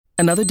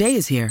Another day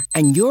is here,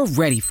 and you're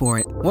ready for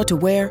it. What to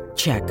wear?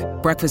 Check.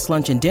 Breakfast,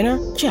 lunch, and dinner?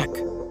 Check.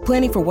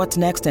 Planning for what's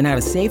next and how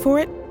to save for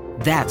it?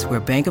 That's where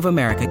Bank of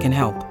America can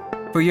help.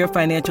 For your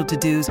financial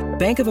to-dos,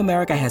 Bank of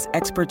America has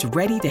experts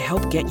ready to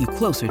help get you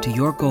closer to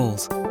your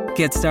goals.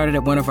 Get started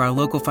at one of our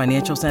local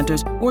financial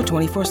centers or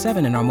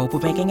 24/7 in our mobile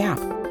banking app.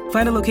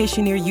 Find a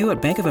location near you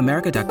at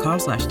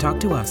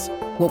bankofamerica.com/talktous.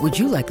 What would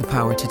you like the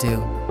power to do?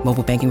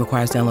 Mobile banking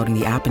requires downloading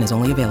the app and is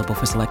only available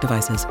for select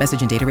devices.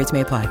 Message and data rates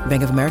may apply.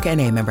 Bank of America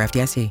N.A., member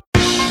FDIC.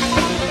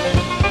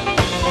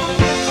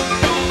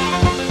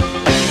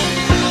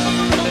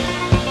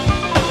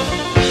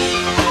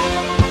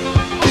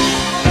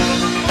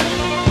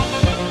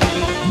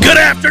 Good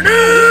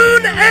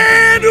afternoon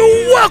and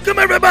welcome,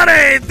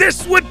 everybody.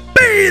 This would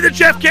be the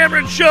Jeff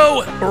Cameron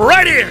Show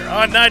right here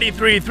on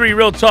 93.3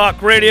 Real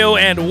Talk Radio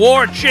and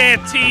War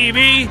Chant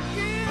TV.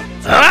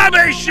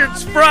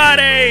 Libations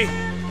Friday,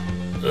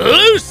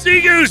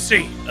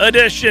 loosey-goosey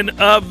edition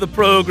of the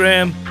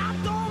program.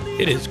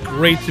 It is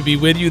great to be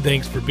with you.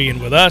 Thanks for being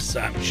with us.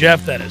 I'm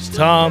Jeff. That is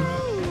Tom.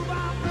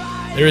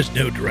 There is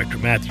no Director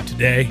Matthew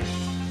today.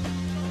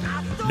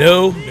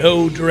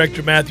 No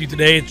Director Matthew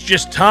today. It's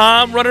just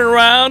Tom running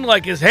around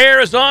like his hair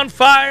is on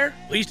fire.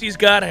 At least he's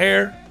got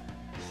hair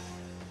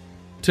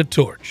to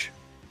torch.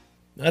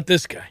 Not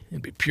this guy.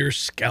 It'd be pure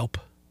scalp.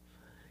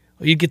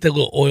 Well, you'd get that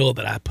little oil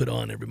that I put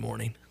on every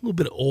morning. A little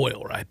bit of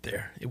oil right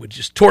there. It would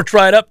just torch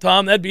right up,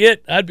 Tom. That'd be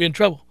it. I'd be in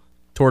trouble.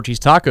 Torchy's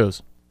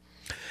Tacos.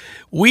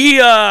 We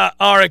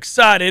are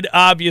excited,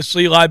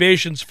 obviously,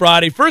 Libations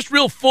Friday. First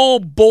real full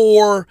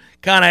bore,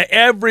 kind of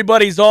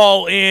everybody's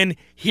all in.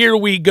 Here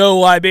we go,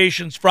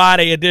 Libations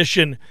Friday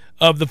edition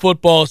of the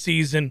football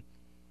season.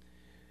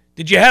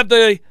 Did you have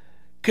the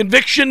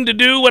conviction to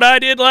do what I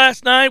did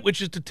last night,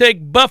 which is to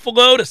take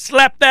Buffalo to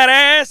slap that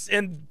ass?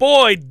 And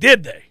boy,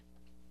 did they.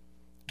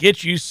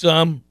 Get you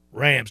some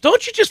Rams.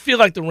 Don't you just feel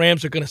like the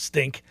Rams are going to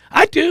stink?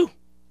 I do.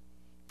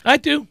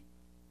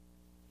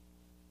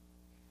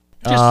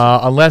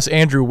 Unless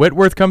Andrew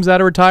Whitworth comes out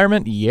of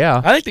retirement,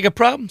 yeah. I think they got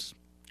problems.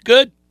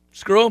 Good.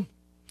 Screw them.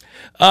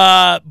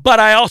 But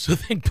I also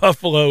think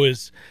Buffalo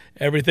is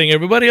everything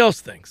everybody else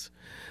thinks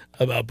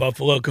about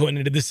Buffalo going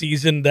into the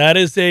season. That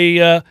is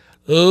a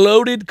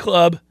loaded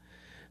club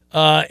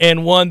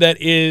and one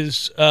that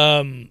is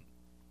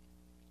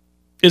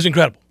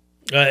incredible.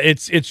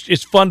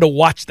 It's fun to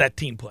watch that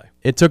team play.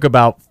 It took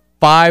about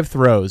 5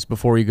 throws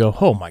before you go,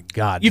 oh, my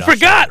God. You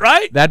forgot,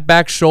 right? That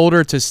back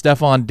shoulder to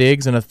Stephon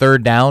Diggs in a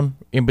third down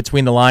in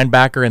between the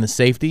linebacker and the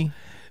safety.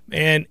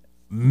 Man.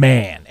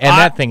 And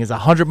that thing is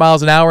 100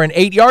 miles an hour and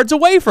 8 yards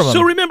away from him.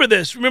 So remember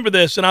this,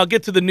 and I'll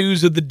get to the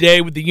news of the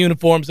day with the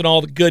uniforms and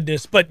all the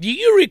goodness. But do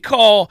you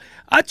recall,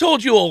 I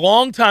told you a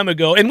long time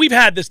ago, and we've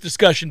had this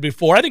discussion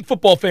before. I think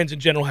football fans in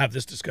general have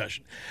this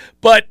discussion.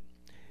 But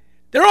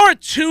there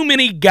aren't too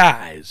many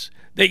guys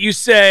that you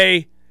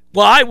say,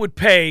 well, I would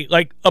pay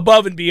like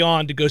above and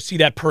beyond to go see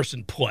that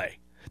person play.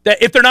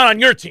 That if they're not on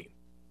your team.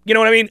 You know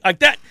what I mean? Like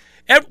that.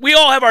 We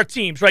all have our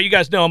teams, right? You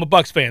guys know I'm a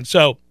Bucs fan,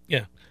 so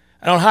yeah,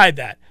 I don't hide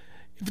that.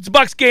 If it's a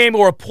Bucs game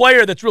or a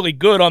player that's really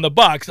good on the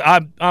Bucs,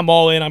 I'm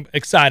all in. I'm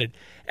excited.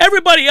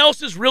 Everybody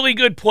else's really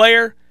good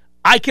player,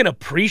 I can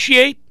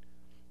appreciate.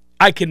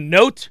 I can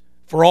note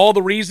for all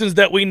the reasons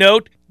that we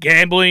note: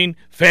 gambling,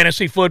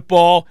 fantasy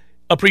football,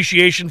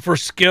 appreciation for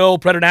skill,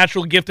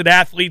 preternatural gifted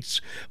athletes,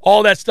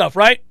 all that stuff,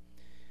 right?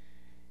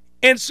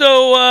 And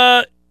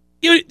so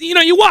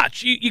you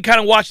watch. You kind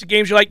of watch the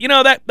games. You're like,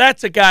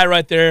 that's a guy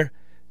right there.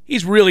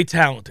 He's really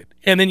talented.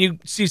 And then you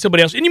see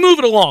somebody else, and you move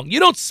it along. You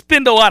don't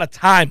spend a lot of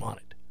time on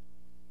it.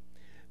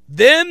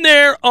 Then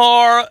there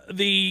are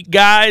the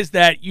guys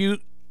that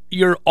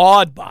you're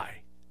awed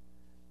by,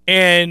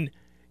 and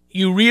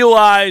you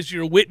realize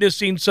you're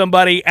witnessing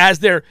somebody as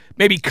they're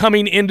maybe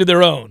coming into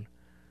their own.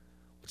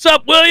 What's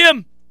up,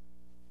 William?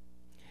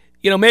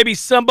 Maybe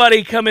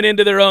somebody coming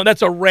into their own.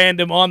 That's a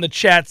random on the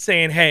chat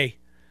saying, hey,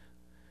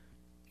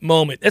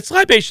 moment. It's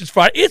Libations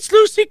Friday. It's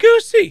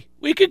loosey-goosey.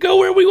 We could go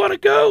where we want to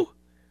go.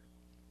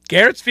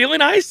 Garrett's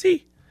feeling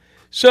icy.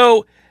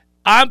 So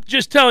I'm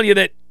just telling you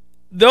that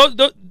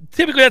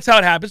typically that's how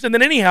it happens. And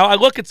then anyhow, I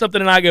look at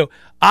something and I go,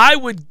 I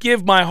would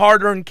give my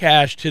hard-earned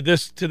cash to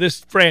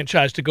this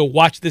franchise to go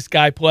watch this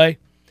guy play.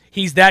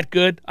 He's that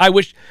good. I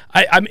wish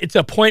it's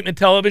appointment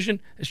television.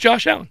 It's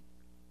Josh Allen.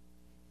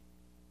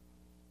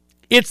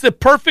 It's the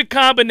perfect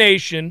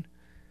combination: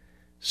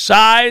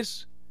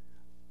 size,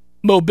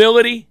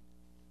 mobility,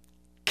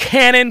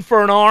 cannon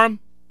for an arm.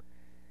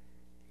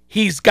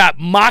 He's got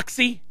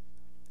moxie.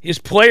 His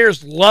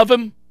players love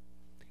him.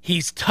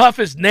 He's tough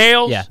as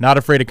nails. Yeah, not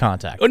afraid of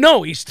contact. Oh,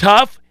 no, he's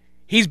tough.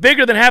 He's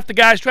bigger than half the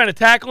guys trying to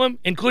tackle him,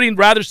 including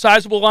rather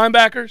sizable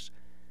linebackers.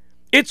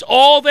 It's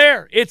all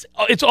there. It's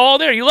all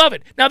there. You love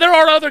it. Now, there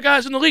are other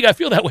guys in the league I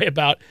feel that way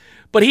about,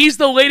 but he's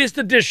the latest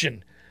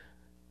addition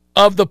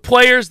of the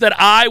players that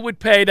I would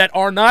pay that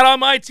are not on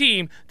my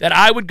team, that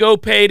I would go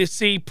pay to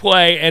see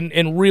play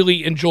and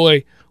really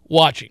enjoy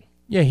watching.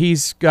 Yeah,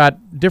 he's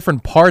got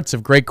different parts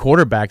of great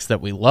quarterbacks that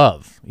we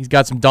love. He's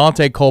got some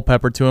Dante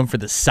Culpepper to him for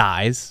the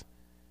size.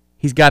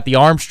 He's got the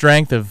arm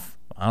strength of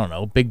I don't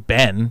know, Big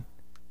Ben.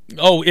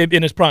 Oh,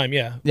 in his prime,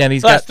 yeah. Yeah, and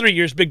he's last 3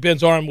 years, Big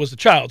Ben's arm was a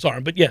child's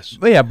arm, but yes.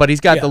 But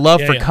he's got the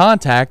love for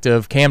contact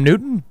of Cam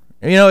Newton.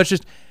 It's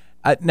just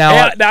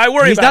now I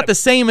worry he's about not the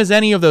same as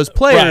any of those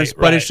players,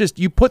 but it's just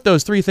you put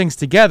those three things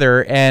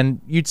together,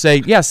 and you'd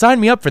say, yeah, sign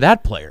me up for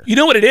that player. You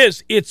know what it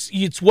is? It's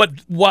it's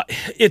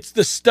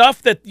the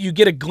stuff that you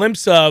get a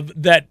glimpse of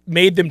that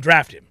made them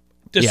draft him.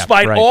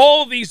 Despite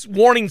all these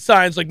warning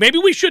signs, like maybe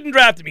we shouldn't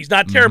draft him. He's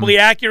not terribly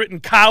accurate in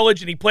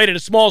college, and he played at a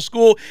small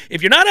school.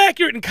 If you're not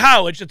accurate in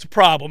college, that's a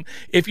problem.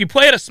 If you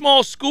play at a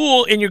small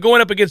school and you're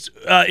going up against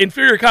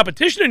inferior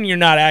competition and you're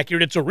not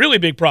accurate, it's a really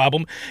big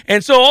problem.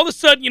 And so all of a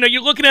sudden, you're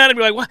looking at him,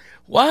 you're like,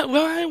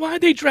 why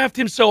did they draft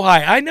him so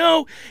high? I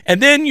know. And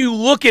then you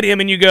look at him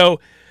and you go,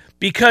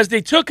 because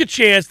they took a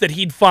chance that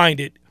he'd find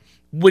it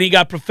when he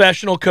got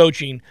professional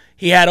coaching.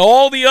 He had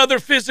all the other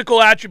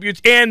physical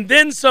attributes and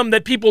then some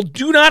that people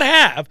do not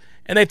have,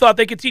 and they thought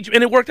they could teach him,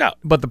 and it worked out.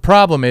 But the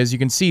problem is you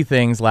can see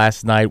things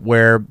last night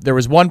where there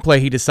was one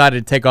play he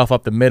decided to take off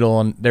up the middle,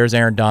 and there's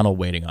Aaron Donald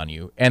waiting on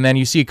you. And then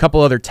you see a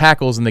couple other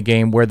tackles in the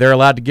game where they're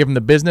allowed to give him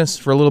the business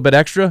for a little bit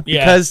extra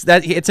because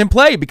it's in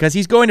play, because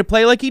he's going to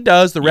play like he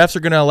does. The refs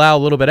are going to allow a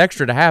little bit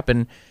extra to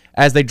happen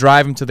as they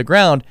drive him to the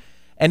ground.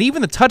 And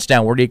even the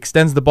touchdown where he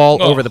extends the ball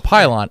over the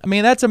pylon. I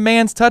mean, that's a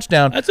man's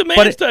touchdown. That's a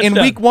man's touchdown.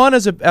 In week one,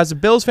 as a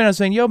Bills fan, I was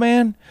saying, yo,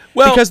 man,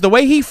 because the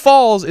way he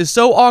falls is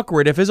so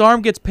awkward. If his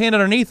arm gets pinned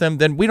underneath him,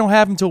 then we don't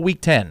have him until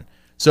week 10.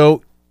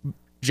 So,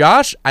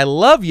 Josh, I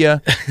love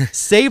you.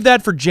 Save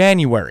that for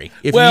January.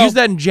 If you use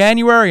that in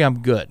January,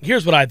 I'm good.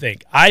 Here's what I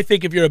think. I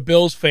think if you're a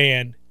Bills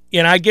fan,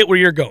 and I get where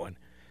you're going,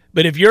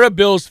 but if you're a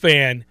Bills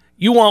fan,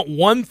 you want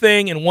one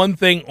thing and one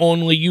thing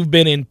only. You've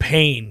been in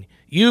pain.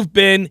 You've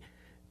been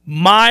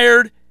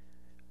mired,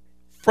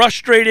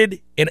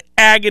 frustrated, in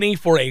agony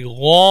for a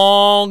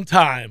long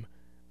time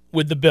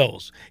with the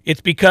Bills.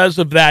 It's because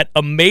of that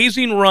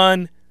amazing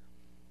run,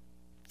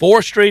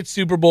 4 straight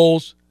Super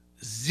Bowls,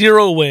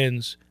 0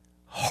 wins,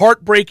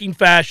 heartbreaking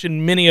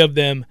fashion, many of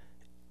them,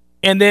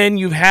 and then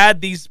you've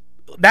had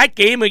that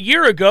game a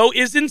year ago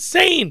is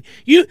insane.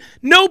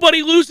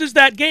 Nobody loses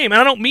that game,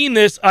 and I don't mean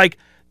this like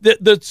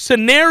the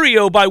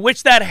scenario by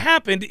which that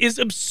happened is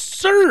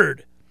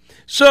absurd.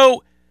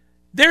 So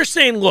they're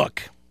saying,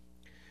 look,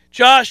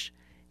 Josh,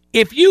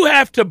 if you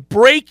have to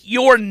break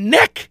your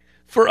neck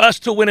for us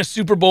to win a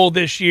Super Bowl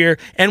this year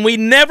and we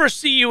never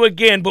see you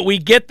again, but we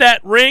get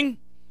that ring,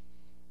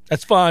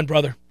 that's fine,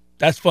 brother.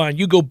 That's fine.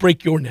 You go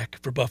break your neck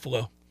for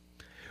Buffalo.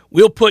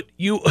 We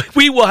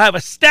will have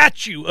a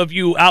statue of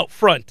you out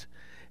front.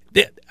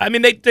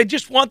 They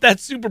just want that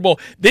Super Bowl.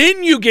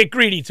 Then you get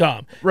greedy,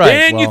 Tom. Right.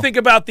 Then you think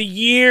about the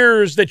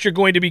years that you're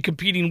going to be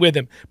competing with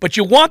him. But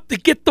you want to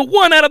get the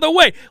one out of the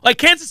way. Like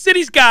Kansas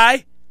City's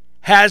guy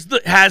has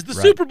the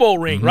Super Bowl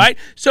ring, right?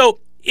 So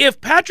if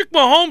Patrick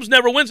Mahomes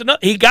never wins another,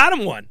 he got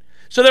him one.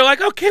 So they're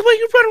like, okay, well,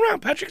 you run around,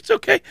 Patrick. It's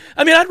okay.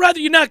 I mean, I'd rather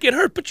you not get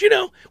hurt, but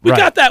we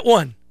got that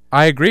one.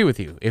 I agree with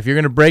you. If you're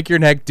going to break your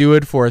neck, do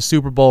it for a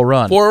Super Bowl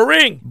run. For a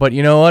ring. But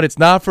you know what? It's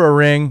not for a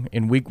ring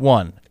in week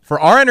 1. For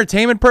our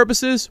entertainment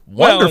purposes,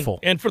 wonderful.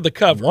 And for the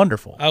cover.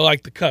 Wonderful. I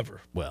like the cover.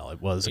 Well, it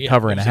was a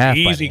cover and a half.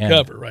 Easy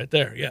cover right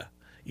there, yeah.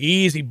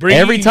 Easy,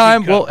 every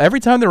time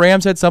the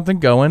Rams had something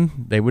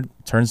going, they would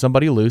turn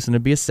somebody loose and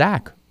it'd be a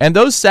sack. And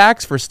those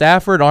sacks for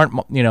Stafford aren't,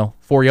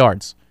 4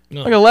 yards.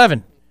 No. Like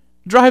 11.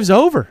 Drive's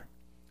over.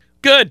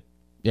 Good.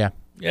 Yeah.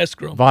 Yes,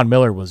 girl. Von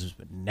Miller was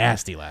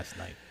nasty last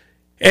night.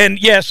 And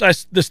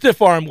yes, the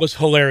stiff arm was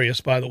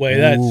hilarious, by the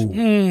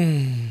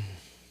way.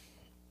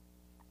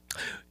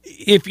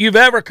 If you've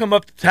ever come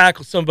up to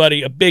tackle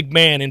somebody, a big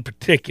man in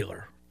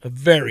particular, a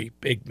very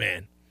big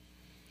man,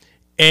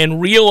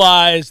 and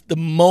realize the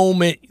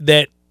moment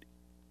that,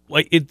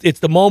 like, it's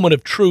the moment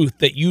of truth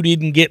that you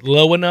didn't get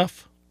low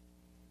enough,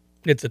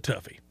 it's a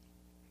toughie.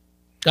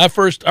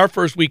 Our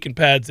first week in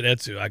pads at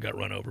Etsu, I got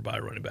run over by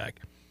a running back.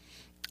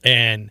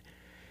 And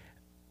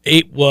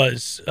it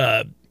was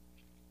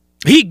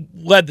he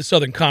led the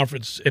Southern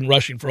Conference in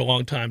rushing for a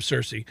long time,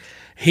 Cersei.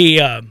 He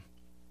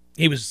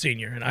was a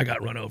senior, and I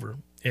got run over,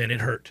 and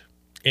it hurt.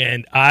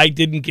 And I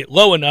didn't get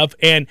low enough,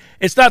 and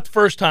it's not the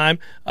first time.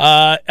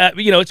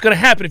 It's going to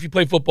happen if you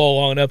play football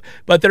long enough.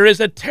 But there is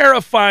a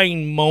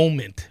terrifying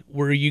moment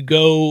where you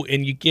go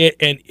and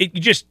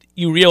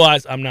you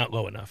realize I'm not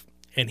low enough,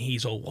 and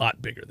he's a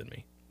lot bigger than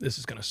me. This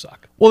is going to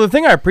suck. Well, the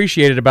thing I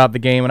appreciated about the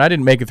game, and I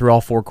didn't make it through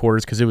all 4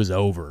 quarters because it was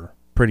over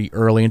pretty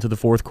early into the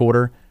 4th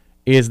quarter,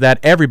 is that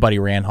everybody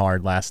ran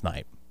hard last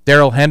night.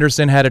 Darrell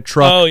Henderson had a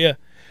truck. Oh, yeah.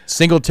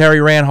 Singletary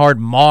ran hard.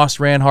 Moss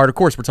ran hard. Of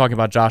course, we're talking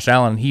about Josh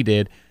Allen, and he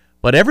did.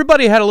 But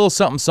everybody had a little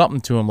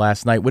something to him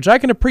last night, which I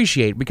can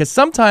appreciate because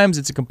sometimes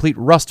it's a complete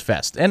rust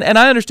fest. And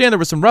I understand there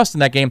was some rust in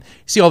that game.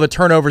 You see all the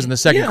turnovers in the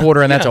second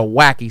quarter, and that's a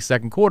wacky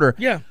second quarter.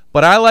 Yeah.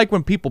 But I like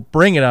when people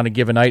bring it on a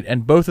given night,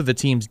 and both of the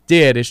teams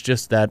did. It's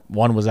just that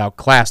one was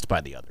outclassed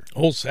by the other.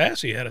 Old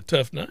Sassy had a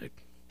tough night.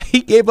 He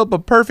gave up a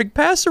perfect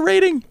passer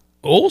rating.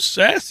 Old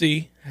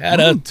Sassy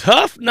had a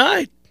tough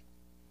night.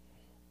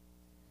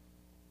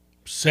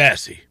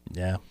 Sassy.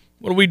 Yeah.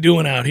 What are we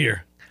doing out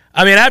here?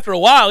 I mean, after a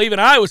while, even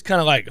I was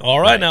kind of like, all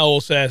right, now,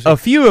 old Sassy. A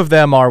few of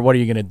them are, what are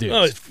you going to do?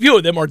 A few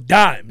of them are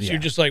dimes. Yeah.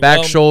 You're just like,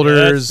 back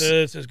shoulders.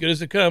 That's as good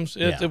as it comes.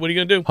 What are you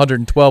going to do?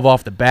 112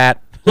 off the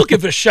bat. Look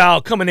at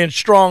Vishal coming in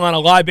strong on a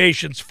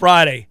Libations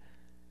Friday.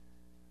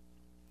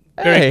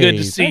 Very good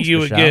to see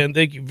you Vishal. again.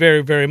 Thank you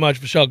very, very much,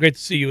 Vishal. Great to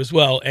see you as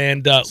well.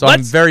 And so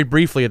I'm very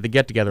briefly at the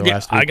get-together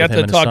last week. I got with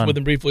him to talk and his with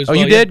him briefly as well.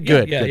 well. Oh, you did?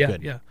 Good.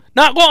 Good. Yeah.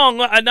 Not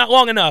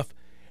long enough.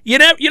 You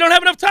don't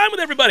have enough time with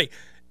everybody.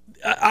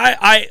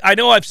 I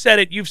know I've said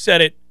it. You've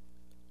said it.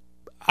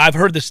 I've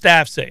heard the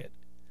staff say it.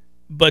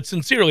 But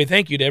sincerely,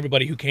 thank you to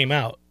everybody who came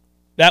out.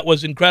 That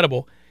was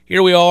incredible.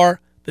 Here we are,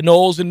 the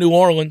Noles in New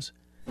Orleans.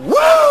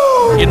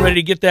 Woo! Getting ready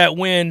to get that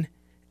win,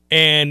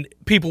 and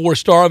people were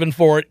starving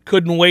for it,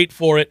 couldn't wait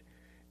for it.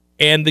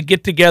 And the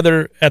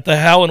get-together at the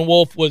Howlin'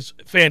 Wolf was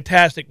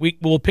fantastic.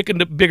 We'll pick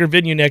a bigger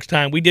venue next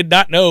time. We did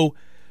not know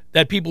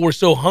that people were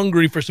so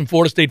hungry for some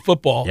Florida State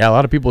football. Yeah, a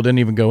lot of people didn't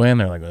even go in.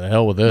 They're like, what the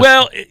hell with this?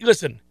 Well,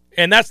 listen,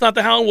 and that's not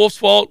the Howlin' Wolf's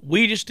fault.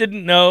 We just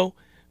didn't know.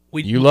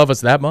 You love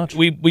us that much?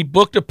 We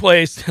booked a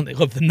place, and they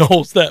love the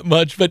Noles that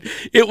much. But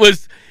it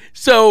was –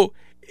 so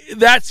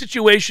that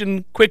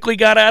situation quickly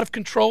got out of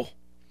control.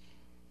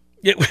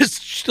 It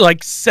was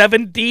like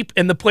 7 deep,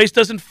 and the place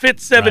doesn't fit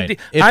 7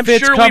 deep. I'm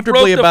sure we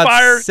broke the about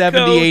fire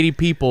 70, code. 80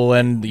 people,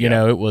 and, you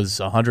know, it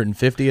was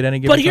 150 at any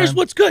given time. But here's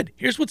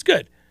what's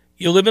good.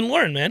 You live and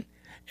learn, man.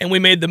 And we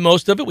made the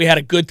most of it. We had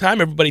a good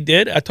time. Everybody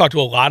did. I talked to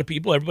a lot of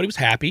people. Everybody was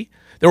happy.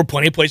 There were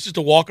plenty of places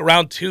to walk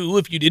around, too,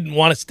 if you didn't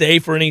want to stay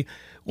for any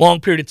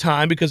long period of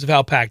time because of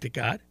how packed it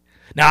got.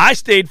 Now, I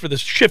stayed for the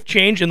shift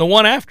change and the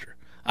one after.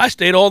 I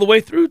stayed all the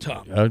way through,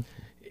 Tom.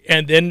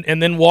 And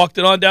then walked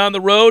it on down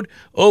the road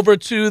over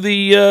to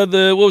the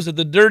what was it,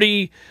 the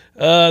dirty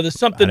the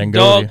something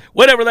dog,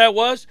 whatever that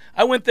was.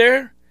 I went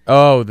there.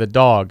 Oh, the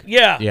dog.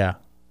 Yeah.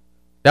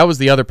 That was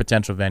the other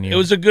potential venue. It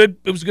was a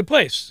good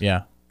place.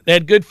 Yeah. They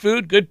had good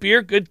food, good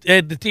beer, they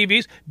had the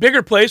TVs.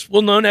 Bigger place,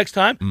 we'll know next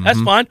time. Mm-hmm.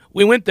 That's fine.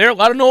 We went there. A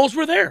lot of Noles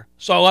were there.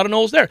 Saw a lot of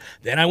Noles there.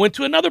 Then I went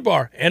to another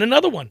bar and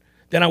another one.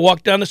 Then I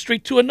walked down the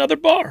street to another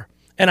bar,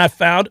 and I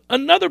found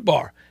another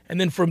bar.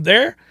 And then from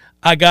there,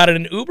 I got in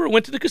an Uber,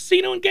 went to the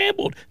casino and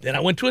gambled. Then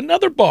I went to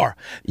another bar.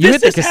 You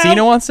hit the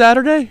casino on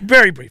Saturday?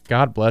 Very briefly.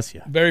 God bless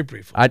you. Very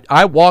briefly.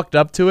 I walked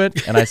up to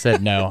it, and I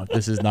said, no,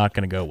 this is not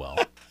going to go well.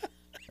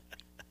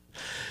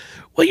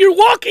 Well, you're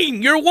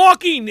walking.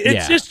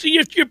 It's just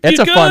you're it's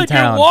a good. Fun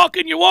town.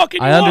 You're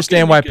walking. I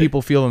understand why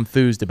people feel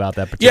enthused about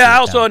that particular I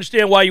also town.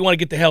 understand why you want to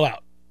get the hell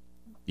out.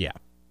 Yeah.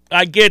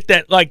 I get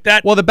that. Like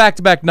that. Well, the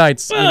back-to-back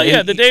nights.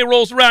 Well, the day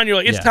rolls around. You're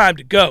like, it's time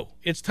to go.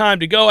 It's time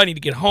to go. I need to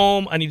get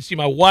home. I need to see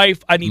my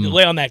wife. I need to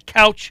lay on that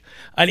couch.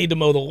 I need to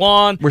mow the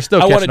lawn. We're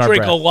still I want to catching our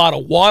drink breath. a lot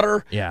of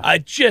water. Yeah. I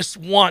just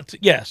want to.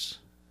 Yes.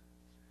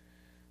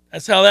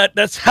 That's how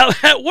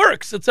that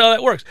works. That's how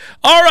that works.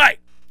 All right.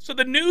 So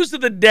the news of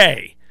the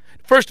day.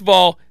 First of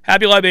all,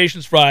 happy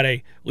Libations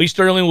Friday. Lee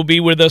Sterling will be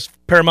with us,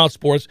 Paramount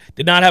Sports.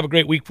 Did not have a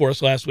great week for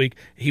us last week.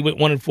 He went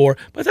 1-4.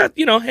 But that,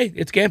 hey,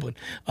 it's gambling.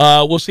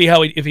 We'll see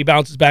if he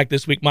bounces back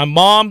this week. My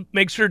mom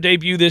makes her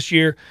debut this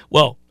year.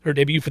 Well, her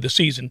debut for the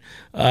season.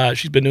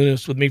 She's been doing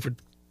this with me for,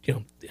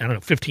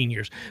 15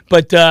 years.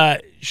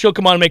 But she'll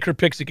come on and make her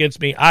picks against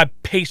me. I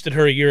pasted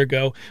her a year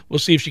ago. We'll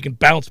see if she can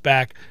bounce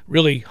back.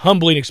 Really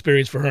humbling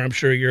experience for her, I'm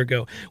sure, a year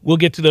ago. We'll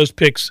get to those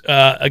picks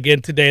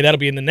again today. That'll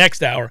be in the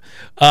next hour.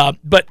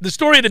 But the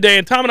story of the day,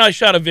 and Tom and I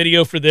shot a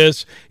video for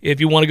this. If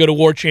you want to go to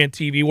War Chant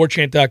TV,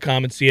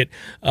 warchant.com and see it.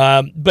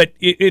 But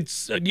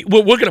it's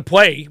we're going to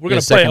play. We're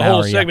going to play a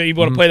whole segment. You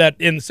want to play that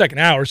in the second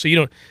hour. So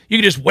you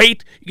can just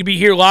wait. You can be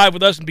here live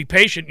with us and be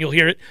patient. You'll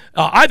hear it.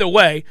 Either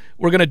way,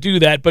 we're going to do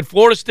that. But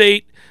Florida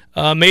State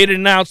made an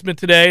announcement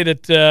today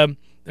that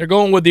they're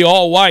going with the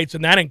all-whites,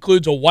 and that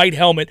includes a white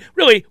helmet.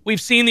 Really,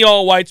 we've seen the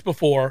all-whites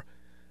before.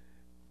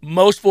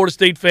 Most Florida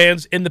State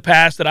fans in the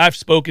past that I've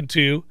spoken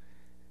to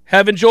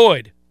have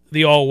enjoyed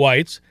the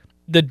all-whites.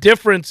 The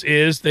difference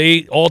is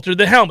they altered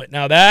the helmet.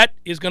 Now, that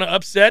is going to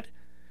upset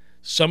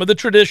some of the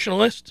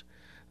traditionalists.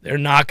 They're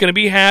not going to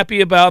be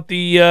happy about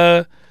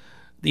the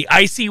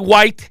icy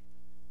white,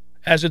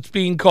 as it's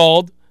being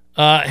called,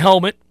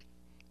 helmet.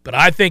 But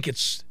I think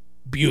it's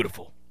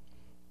beautiful.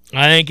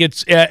 I think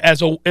it's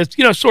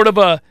sort of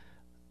a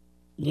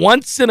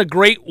once in a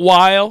great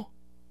while.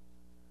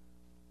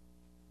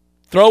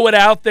 Throw it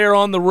out there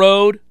on the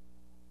road,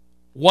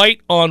 white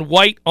on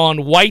white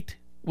on white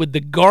with the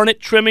garnet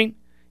trimming.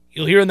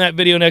 You'll hear in that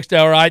video next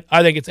hour. I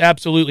think it's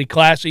absolutely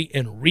classy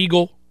and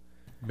regal.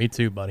 Me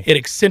too, buddy. It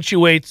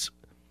accentuates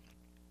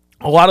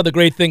a lot of the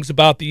great things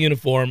about the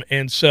uniform,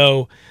 and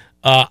so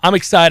I'm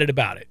excited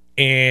about it.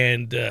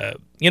 And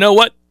you know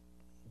what?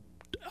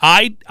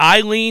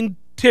 I lean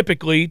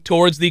typically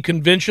towards the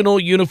conventional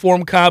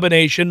uniform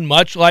combination,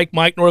 much like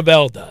Mike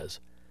Norvell does.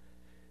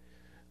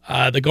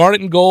 The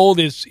garnet and gold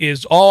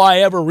is all I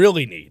ever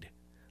really need.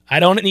 I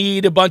don't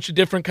need a bunch of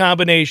different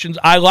combinations.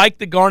 I like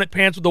the garnet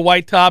pants with the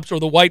white tops or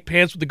the white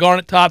pants with the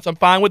garnet tops. I'm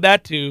fine with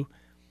that too.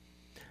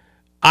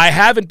 I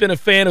haven't been a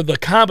fan of the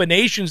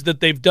combinations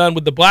that they've done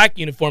with the black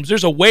uniforms.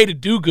 There's a way to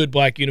do good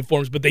black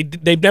uniforms, but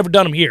they've never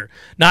done them here,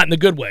 not in the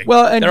good way.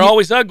 Well, and they're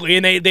always ugly,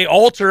 and they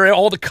alter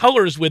all the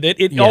colors with it.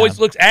 It always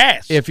looks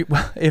ass. If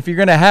you're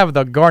going to have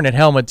the garnet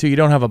helmet, too, you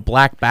don't have a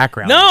black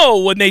background.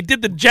 No, when they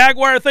did the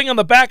Jaguar thing on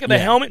the back of the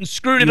helmet and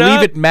screwed it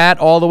up. Leave it matte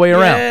all the way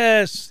around.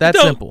 Yes.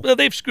 That's simple. Well,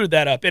 they've screwed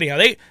that up. Anyhow,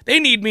 they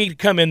need me to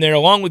come in there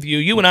along with you.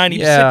 You and I need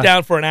to sit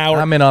down for an hour.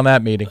 I'm in on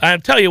that meeting. I'll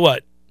tell you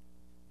what.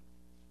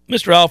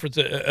 Mr. Alfred's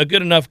a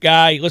good enough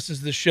guy. He listens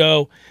to the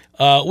show.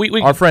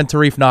 Our friend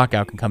Tarif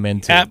Knockout can come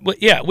in, too.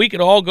 We could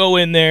all go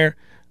in there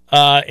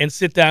and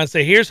sit down and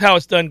say, here's how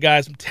it's done,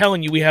 guys. I'm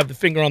telling you, we have the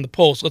finger on the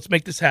pulse. Let's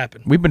make this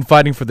happen. We've been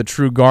fighting for the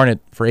true garnet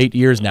for 8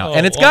 years now,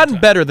 and it's gotten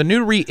better. The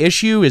new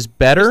reissue is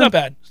better. It's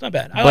not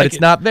bad. But it's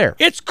not there.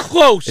 It's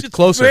close. It's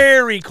closer.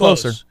 Very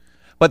close. Closer.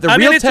 But the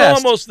real it's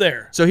test, almost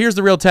there. So here's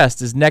the real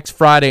test, is next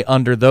Friday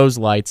under those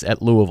lights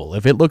at Louisville.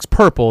 If it looks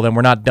purple, then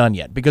we're not done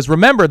yet. Because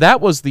remember, that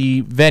was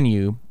the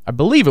venue, I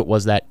believe it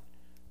was that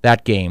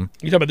game.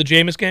 You talking about the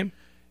Jameis game?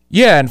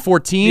 Yeah, in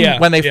 14,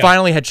 when they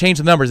finally had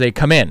changed the numbers, they'd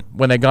come in,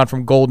 when they'd gone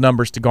from gold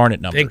numbers to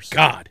garnet numbers. Thank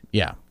God.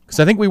 Yeah,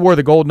 because I think we wore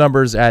the gold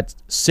numbers at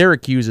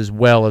Syracuse as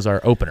well as our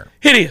opener.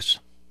 Hideous.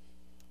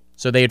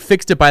 So they had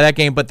fixed it by that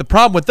game, but the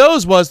problem with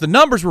those was the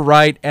numbers were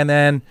right, and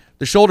then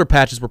the shoulder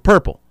patches were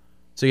purple.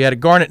 So you had a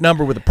garnet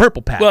number with a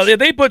purple patch. Well,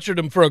 they butchered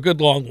them for a good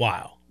long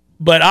while.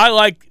 But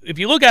if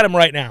you look at them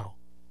right now,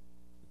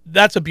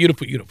 that's a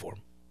beautiful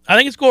uniform. I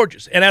think it's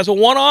gorgeous. And as a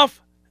one-off,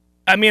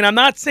 I mean, I'm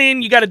not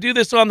saying you got to do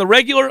this on the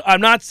regular. I'm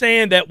not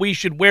saying that we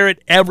should wear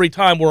it every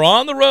time we're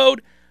on the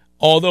road,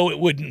 although it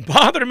wouldn't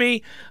bother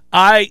me.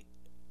 I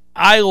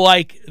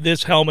like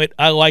this helmet.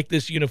 I like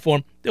this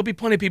uniform. There'll be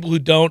plenty of people who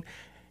don't.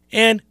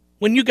 And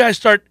when you guys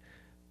start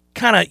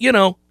kind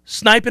of,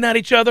 sniping at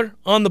each other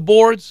on the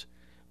boards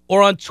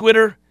or on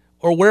Twitter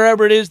or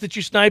wherever it is that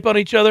you snipe on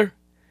each other,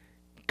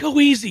 go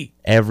easy.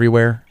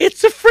 Everywhere.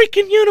 It's a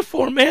freaking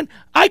uniform, man.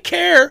 I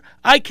care.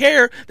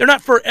 They're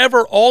not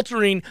forever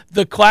altering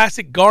the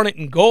classic garnet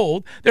and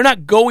gold. They're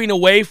not going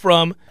away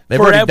from They've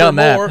already done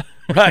that.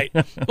 Right.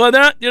 Well,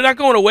 they're not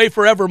going away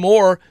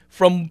forevermore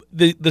from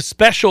the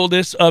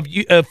specialness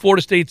of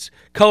Florida State's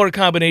color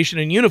combination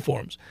and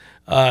uniforms.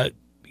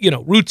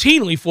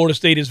 Routinely Florida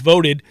State is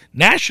voted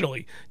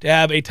nationally to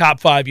have a top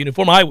 5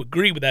 uniform. I would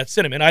agree with that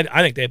sentiment.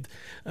 I think they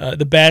have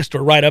the best,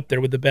 or right up there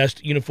with the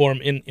best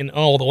uniform in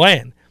all the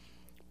land.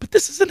 But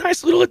this is a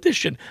nice little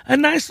addition. A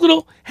nice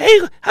little,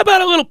 hey, how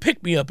about a little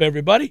pick-me-up,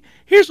 everybody?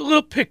 Here's a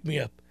little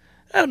pick-me-up.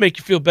 That'll make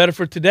you feel better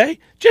for today.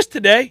 Just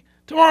today.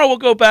 Tomorrow we'll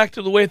go back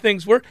to the way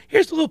things were.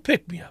 Here's a little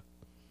pick-me-up.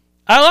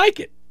 I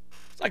like it.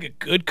 It's like a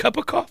good cup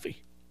of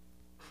coffee.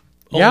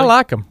 Yeah, I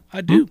like them.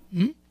 I do.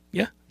 Mm-hmm.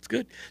 Yeah, it's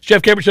good.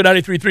 Jeff Cameron Show,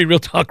 93.3 Real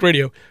Talk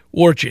Radio.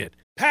 War Chant.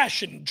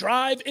 Passion,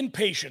 drive, and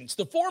patience.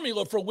 The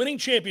formula for winning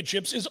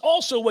championships is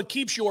also what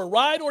keeps your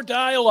ride or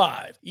die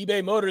alive.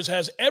 eBay Motors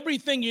has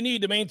everything you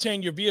need to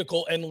maintain your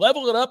vehicle and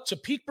level it up to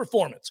peak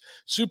performance.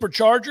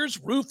 Superchargers,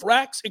 roof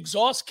racks,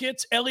 exhaust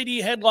kits, LED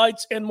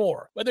headlights, and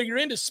more. Whether you're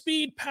into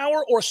speed,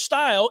 power, or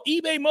style,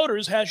 eBay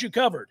Motors has you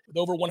covered. With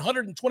over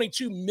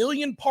 122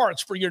 million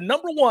parts for your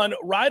number one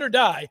ride or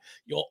die,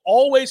 you'll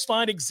always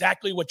find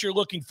exactly what you're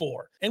looking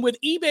for. And with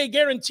eBay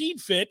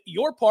Guaranteed Fit,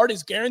 your part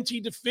is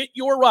guaranteed to fit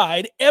your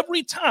ride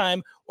every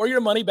time, or your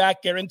money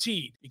back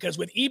guaranteed. Because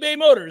with eBay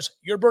Motors,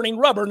 you're burning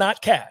rubber,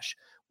 not cash.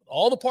 With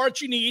all the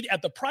parts you need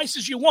at the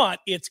prices you want,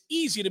 it's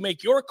easy to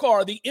make your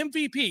car the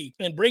MVP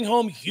and bring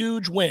home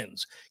huge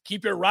wins.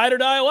 Keep your ride or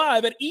die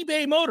alive at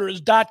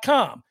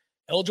ebaymotors.com.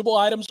 Eligible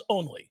items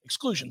only.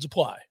 Exclusions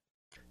apply.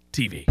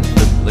 TV.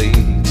 That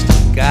leads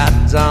to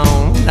God's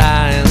own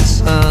dying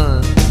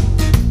sun.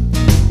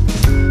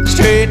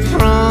 Straight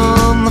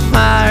from the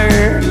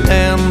fire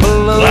down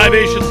below.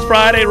 Libations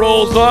Friday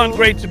rolls on.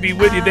 Great to be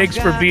with you. Thanks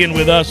for being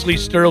with us. Lee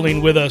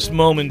Sterling with us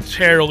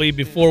momentarily.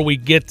 Before we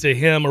get to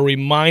him, a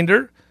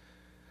reminder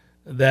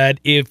that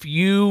if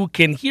you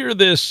can hear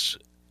this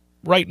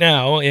right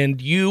now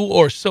and you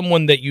or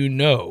someone that you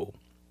know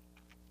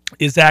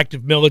is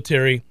active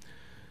military,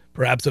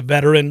 perhaps a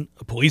veteran,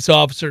 a police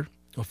officer,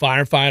 a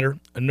firefighter,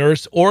 a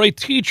nurse, or a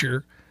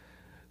teacher,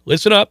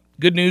 listen up.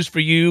 Good news for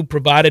you,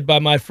 provided by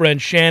my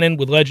friend Shannon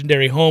with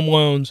Legendary Home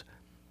Loans,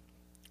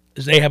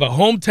 is they have a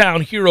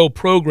Hometown Hero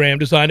program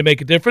designed to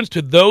make a difference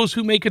to those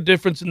who make a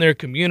difference in their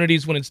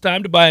communities. When it's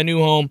time to buy a new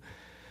home,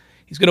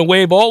 he's going to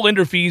waive all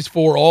lender fees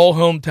for all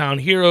Hometown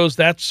Heroes.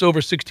 That's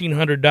over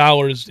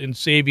 $1,600 in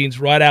savings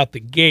right out the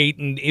gate.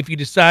 And if you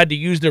decide to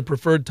use their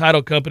preferred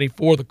title company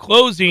for the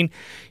closing,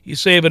 you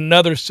save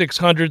another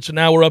 $600. So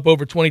now we're up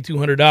over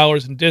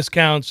 $2,200 in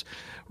discounts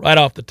right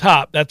off the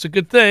top. That's a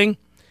good thing.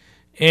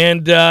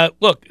 And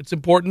look, it's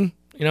important.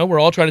 We're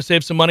all trying to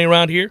save some money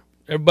around here.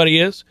 Everybody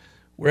is,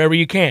 wherever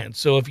you can.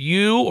 So if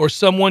you or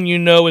someone you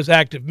know is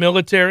active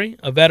military,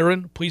 a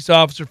veteran, police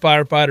officer,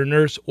 firefighter,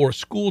 nurse, or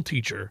school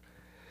teacher,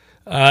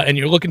 and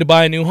you're looking to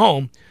buy a new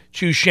home,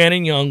 choose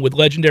Shannon Young with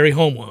Legendary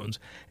Home Loans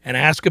and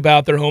ask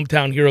about their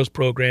Hometown Heroes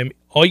program.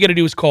 All you got to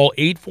do is call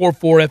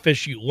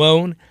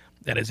 844-FSU-LOAN.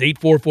 That is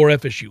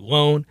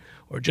 844-FSU-LOAN.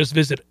 Or just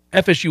visit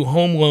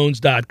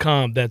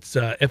FSUHomeLoans.com. That's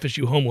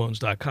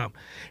FSUHomeLoans.com.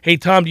 Hey,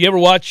 Tom, do you ever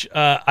watch?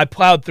 I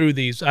plowed through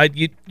these.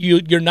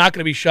 You're not going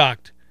to be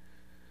shocked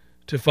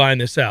to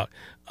find this out.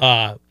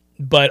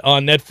 But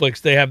on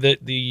Netflix, they have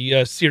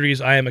the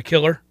series I Am a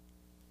Killer.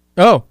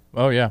 Oh,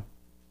 yeah.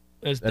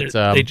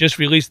 They just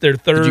released their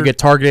third. Did you get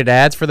targeted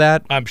ads for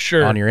that? I'm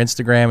sure. On your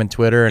Instagram and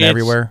Twitter and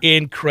everywhere?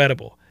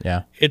 Incredible.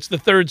 Yeah. It's the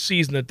third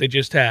season that they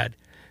just had.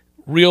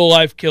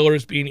 Real-life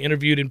killers being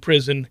interviewed in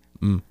prison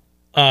who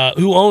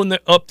own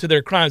up to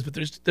their crimes. But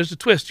there's a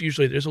twist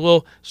usually. There's a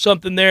little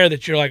something there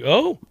that you're like,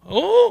 oh.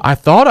 I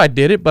thought I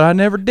did it, but I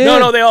never did.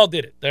 No, they all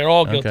did it. They're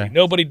all guilty. Okay.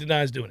 Nobody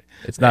denies doing it.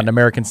 It's not an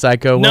American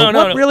Psycho. No.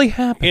 What really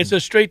happened? It's a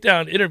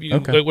straight-down interview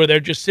where they're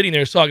just sitting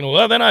there talking,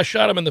 well, then I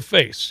shot him in the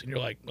face. And you're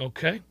like,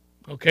 okay,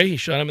 he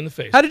shot him in the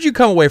face. How did you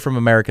come away from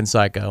American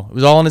Psycho? It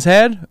was all in his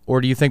head?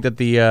 Or do you think that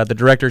the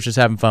director's just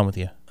having fun with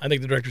you? I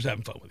think the director's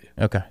having fun with you.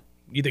 Okay.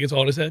 You think it's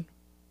all in his head?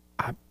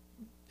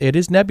 It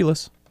is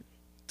nebulous.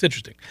 It's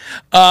interesting.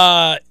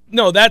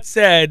 No, that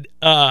said,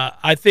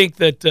 I think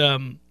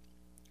that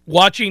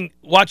watching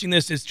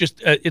this is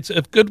just it's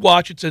a good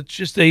watch. It's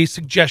just a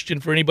suggestion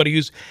for anybody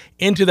who's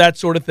into that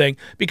sort of thing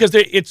because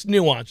it's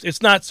nuanced.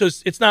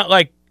 It's not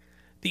like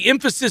the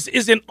emphasis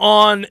isn't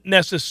on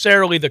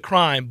necessarily the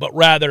crime, but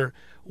rather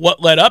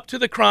what led up to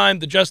the crime,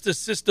 the justice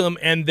system,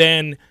 and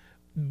then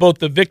both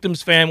the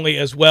victim's family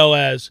as well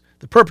as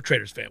the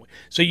perpetrator's family.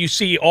 So you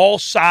see all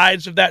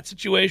sides of that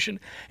situation,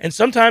 and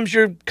sometimes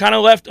you're kind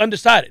of left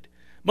undecided.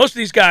 Most of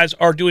these guys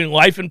are doing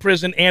life in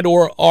prison and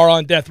or are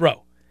on death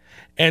row.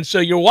 And so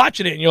you're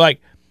watching it and you're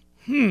like,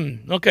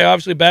 okay,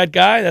 obviously bad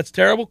guy, that's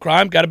terrible,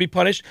 crime, got to be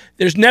punished.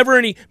 There's never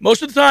any,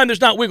 most of the time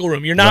there's not wiggle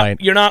room. You're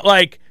not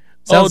like,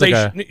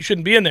 they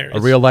shouldn't be in there. A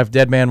real-life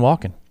dead man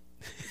walking.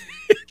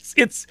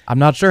 I'm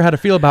not sure how to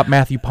feel about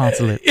Matthew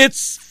Poncelet.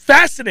 It's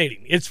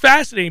fascinating. It's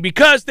fascinating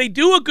because they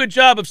do a good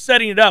job of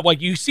setting it up. Like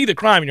you see the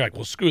crime and you're like,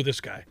 well, screw this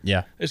guy.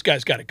 Yeah. This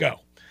guy's got to go.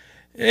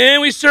 And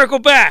we circle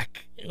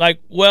back. Like,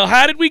 well,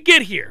 how did we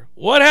get here?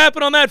 What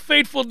happened on that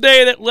fateful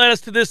day that led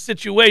us to this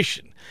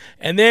situation?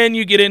 And then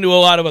you get into a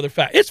lot of other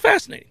facts. It's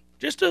fascinating.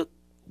 Just a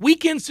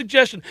weekend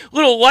suggestion.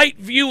 Little light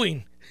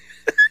viewing.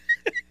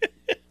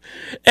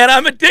 And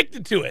I'm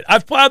addicted to it.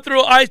 I've plowed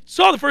through. I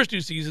saw the first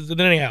 2 seasons, and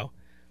then anyhow.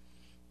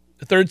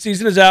 The third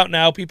season is out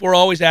now. People are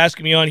always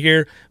asking me on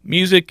here,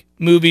 music,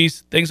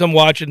 movies, things I'm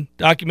watching,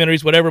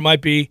 documentaries, whatever it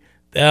might be.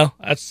 Well,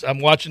 I'm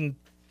watching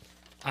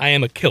I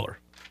Am a Killer.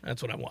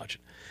 That's what I'm watching.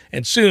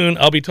 And soon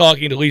I'll be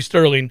talking to Lee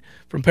Sterling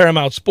from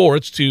Paramount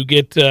Sports to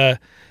get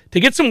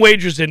some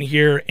wagers in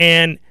here.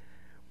 And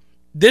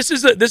this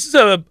is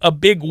a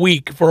big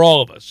week for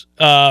all of us.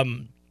 I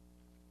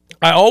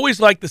always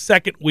like the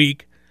second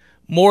week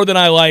more than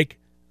I like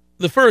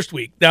the first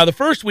week. Now, the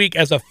first week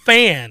as a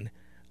fan,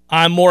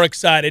 I'm more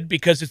excited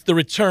because it's the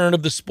return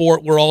of the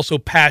sport we're also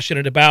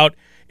passionate about.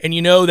 And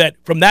you know that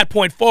from that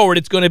point forward,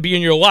 it's going to be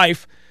in your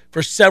life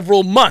for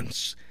several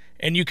months.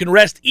 And you can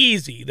rest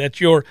easy that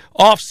your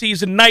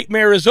off-season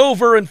nightmare is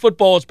over and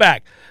football is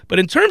back. But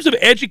in terms of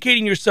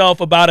educating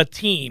yourself about a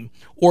team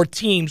or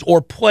teams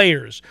or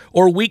players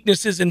or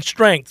weaknesses and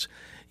strengths,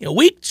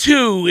 week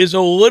 2 is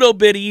a little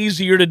bit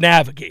easier to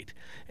navigate.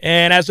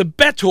 And as a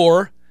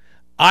bettor,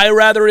 I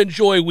rather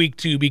enjoy week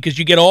 2 because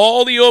you get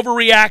all the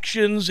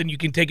overreactions and you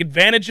can take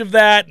advantage of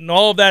that and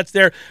all of that's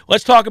there.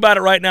 Let's talk about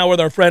it right now with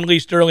our friend Lee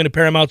Sterling of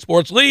Paramount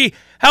Sports. Lee,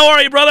 how are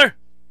you, brother?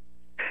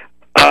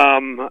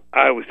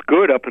 I was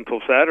good up until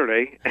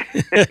Saturday.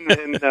 And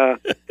then, I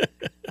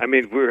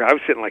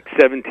was sitting like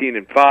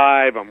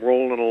 17-5. I'm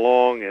rolling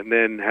along and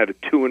then had a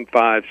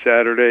 2-5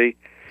 Saturday.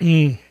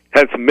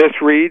 Had some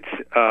misreads,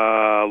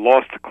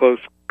 lost a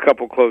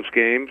couple close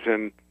games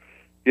and,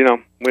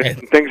 when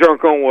things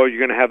aren't going well, you're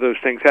going to have those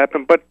things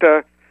happen. But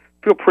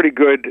feel pretty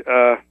good.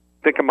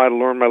 Think I might have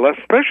learned my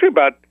lesson, especially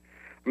about,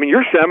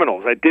 your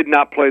Seminoles. I did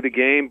not play the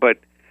game, but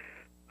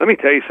let me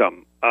tell you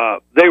something.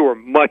 They were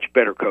much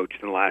better coached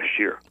than last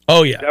year.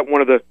 Oh, yeah. Is that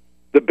one of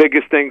the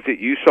biggest things that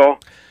you saw?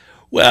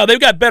 Well, they've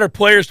got better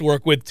players to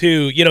work with,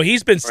 too.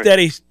 He's been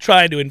steady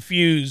trying to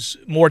infuse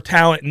more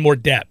talent and more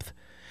depth.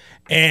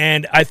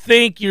 And I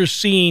think you're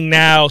seeing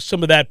now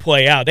some of that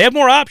play out. They have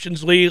more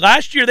options, Lee.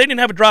 Last year, they didn't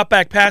have a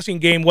drop-back passing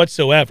game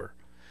whatsoever.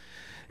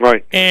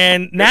 Right.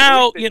 And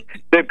now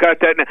they've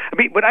got that now.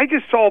 But I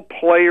just saw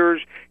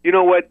players, you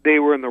know what? They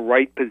were in the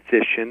right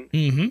position.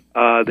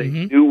 Mm-hmm. They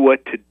knew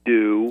what to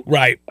do.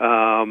 Right.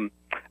 Outside,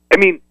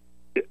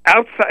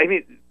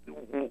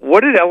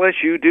 what did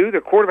LSU do?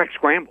 Their quarterback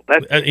scrambled.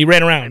 He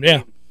ran around,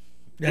 yeah.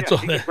 He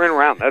ran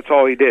around. That's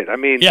all he did.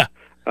 Yeah.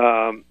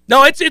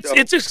 No, it's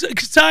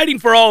exciting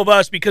for all of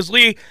us because,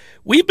 Lee,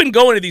 we've been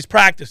going to these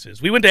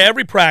practices. We went to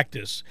every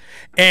practice,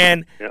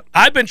 and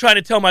I've been trying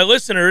to tell my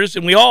listeners,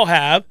 and we all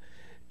have,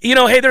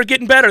 hey, they're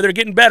getting better. They're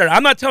getting better.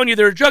 I'm not telling you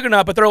they're a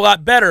juggernaut, but they're a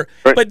lot better.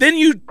 Right. But then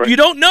you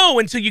don't know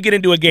until you get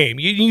into a game.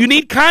 You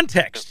need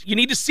context. You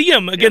need to see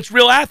them against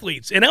real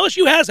athletes, and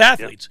LSU has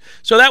athletes.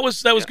 So that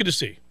was good to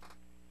see.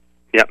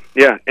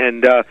 Yeah,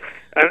 and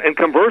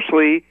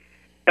conversely,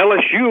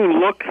 LSU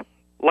looked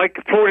like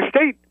Florida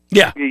State.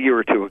 Yeah. A year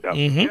or two ago.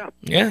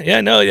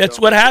 Yeah. No, that's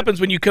what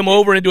happens when you come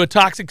over into a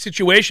toxic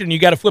situation and you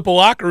got to flip a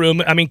locker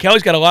room. I mean,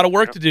 Kelly's got a lot of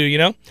work to do, you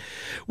know?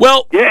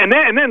 Well, yeah, and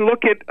then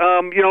look at,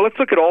 let's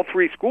look at all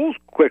three schools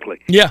quickly.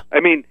 Yeah.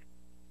 I mean,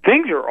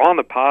 things are on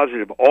the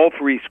positive, all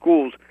three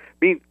schools.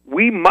 I mean,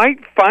 we might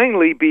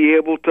finally be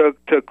able to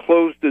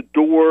close the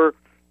door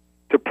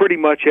to pretty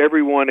much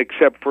everyone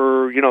except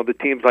for, the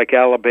teams like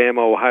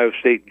Alabama, Ohio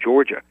State, and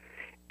Georgia.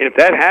 And if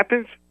that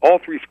happens, all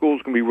three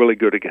schools can be really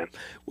good again.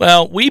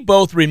 Well, we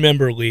both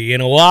remember, Lee,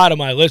 and a lot of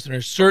my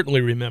listeners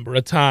certainly remember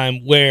a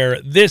time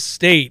where this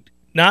state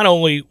not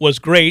only was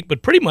great,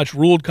 but pretty much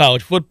ruled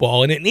college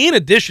football. And in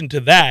addition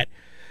to that,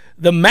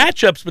 the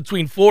matchups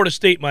between Florida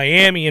State,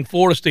 Miami, and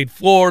Florida State,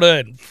 Florida,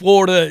 and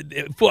Florida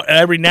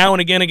every now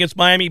and again against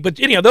Miami. But,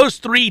 those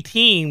three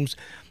teams,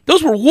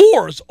 those were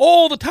wars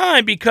all the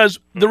time because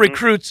the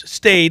recruits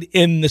stayed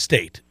in the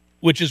state,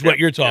 which is what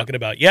you're talking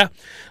about. Yeah,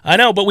 I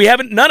know, but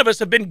none of us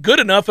have been good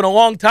enough in a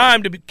long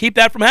time to keep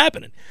that from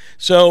happening.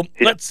 So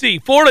let's see.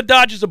 Florida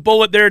dodges a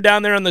bullet there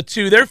down there on the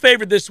 2. They're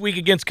favored this week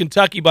against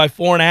Kentucky by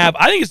 4.5.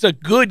 I think it's a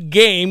good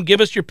game.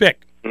 Give us your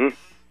pick. Mm-hmm.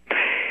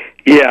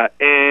 Yeah,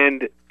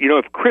 and,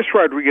 if Chris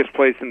Rodriguez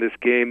plays in this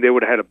game, they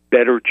would have had a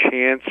better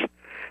chance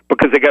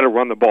because they got to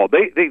run the ball.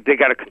 They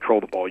got to control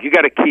the ball. You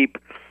got to keep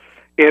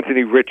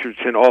Anthony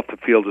Richardson off the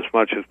field as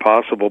much as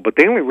possible, but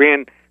they only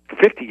ran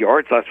 50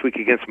 yards last week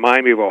against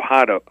Miami of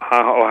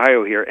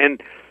Ohio here,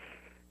 and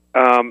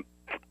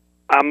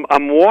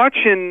I'm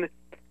watching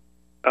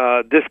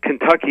this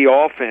Kentucky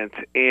offense,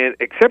 and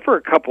except for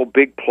a couple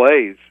big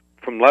plays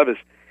from Levis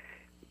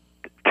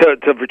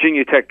to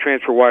Virginia Tech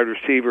transfer wide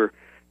receiver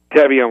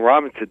Tavion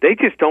Robinson, they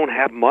just don't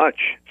have much.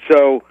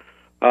 So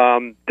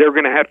they're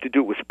going to have to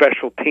do it with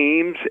special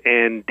teams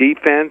and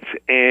defense,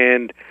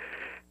 and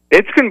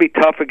it's going to be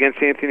tough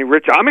against Anthony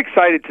Richardson. I'm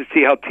excited to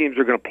see how teams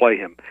are going to play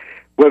him.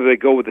 Whether they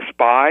go with a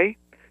spy,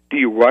 do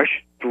you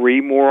rush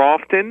 3 more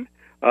often?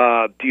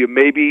 Do you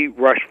maybe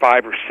rush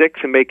 5 or 6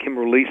 and make him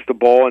release the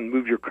ball and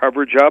move your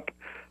coverage up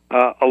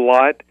a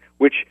lot,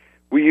 which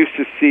we used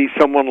to see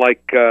someone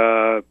like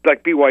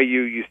BYU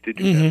used to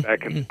do that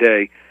back in the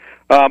day.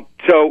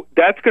 So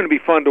that's going to be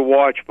fun to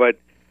watch, but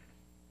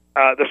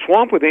the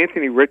Swamp with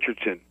Anthony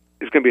Richardson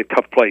is going to be a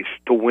tough place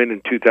to win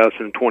in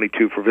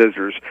 2022 for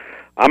visitors.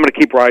 I'm going to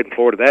keep riding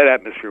Florida. That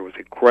atmosphere was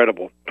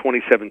incredible,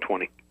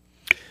 27-20.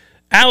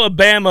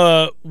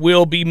 Alabama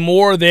will be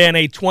more than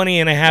a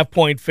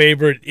 20.5-point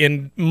favorite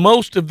in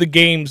most of the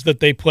games that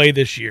they play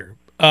this year.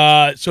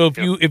 So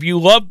if you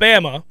love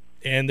Bama,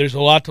 and there's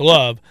a lot to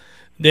love,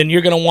 then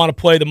you're going to want to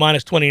play the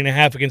minus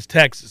 20.5 against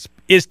Texas.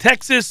 Is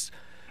Texas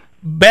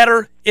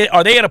better?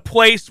 Are they at a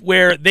place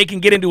where they can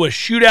get into a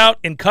shootout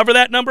and cover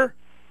that number?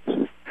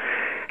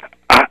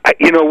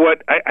 You know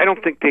what? I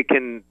don't think they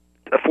can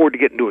afford to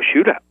get into a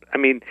shootout. I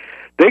mean,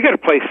 they got to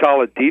play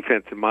solid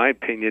defense, in my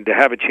opinion, to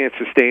have a chance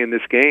to stay in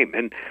this game.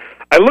 And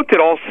I looked at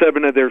all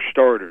 7 of their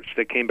starters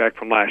that came back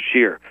from last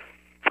year.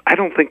 I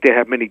don't think they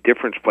have many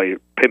difference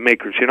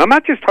makers here. And I'm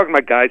not just talking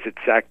about guys that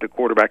sack the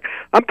quarterback.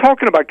 I'm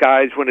talking about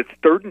guys when it's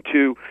 3rd and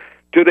 2.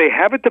 Do they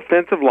have a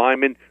defensive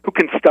lineman who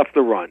can stuff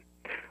the run?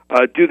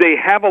 Do they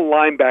have a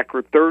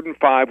linebacker 3rd and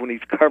 5 when he's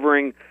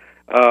covering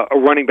a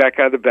running back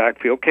out of the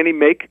backfield? Can he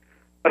make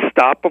a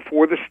stop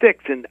before the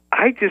sticks? And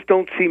I just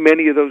don't see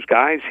many of those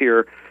guys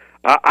here.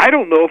 I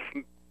don't know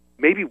if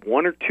maybe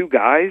 1 or 2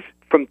 guys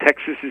from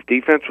Texas's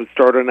defense would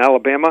start on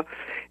Alabama.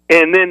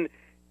 And then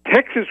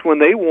Texas, when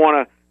they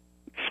want to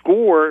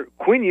score,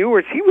 Quinn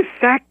Ewers, he was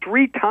sacked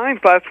 3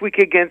 times last week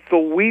against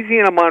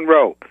Louisiana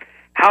Monroe.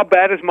 How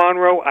bad is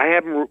Monroe? I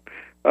have them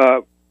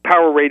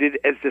power rated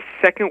as the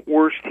 2nd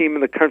worst team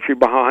in the country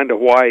behind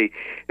Hawaii.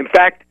 In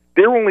fact,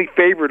 they're only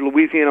favored,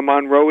 Louisiana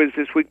Monroe is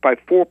this week, by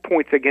 4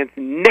 points against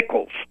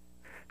Nichols.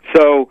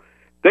 So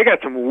they got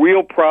some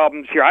real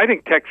problems here. I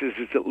think Texas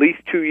is at least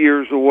 2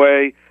 years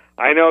away.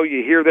 I know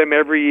you hear them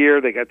every year.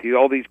 They got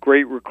all these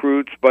great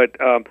recruits, but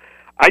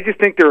I just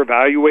think they're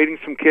evaluating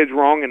some kids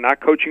wrong and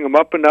not coaching them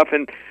up enough.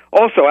 And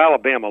also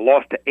Alabama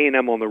lost to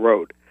A&M on the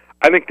road.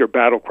 I think their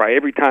battle cry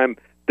every time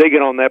they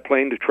get on that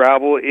plane to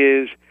travel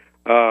is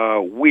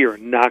we are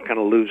not going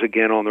to lose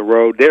again on the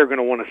road. They're going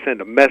to want to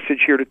send a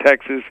message here to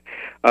Texas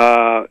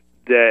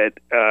that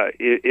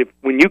if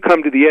when you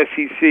come to the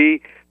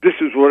SEC, this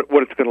is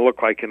what it's going to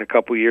look like in a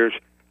couple years.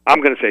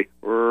 I'm going to say,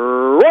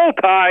 roll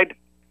Tide,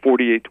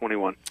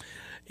 48-21.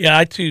 Yeah,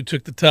 I, too,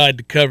 took the Tide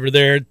to cover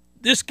there.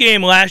 This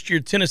game last year,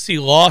 Tennessee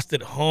lost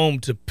at home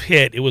to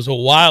Pitt. It was a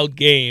wild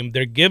game.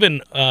 They're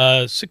given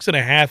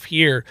 6.5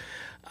 here.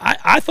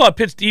 I thought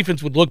Pitt's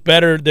defense would look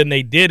better than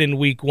they did in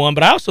week 1,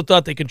 but I also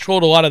thought they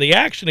controlled a lot of the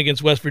action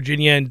against West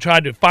Virginia and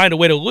tried to find a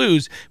way to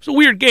lose. It was a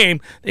weird game.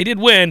 They did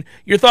win.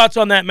 Your thoughts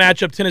on that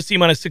matchup, Tennessee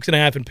minus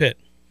 6.5 in Pitt?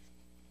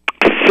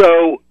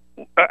 So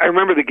I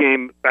remember the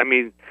game, I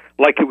mean,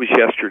 like it was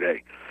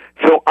yesterday.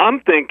 So I'm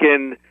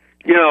thinking,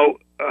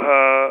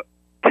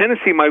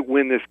 Tennessee might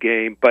win this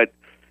game, but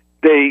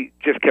they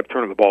just kept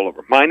turning the ball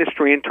over.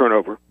 -3 in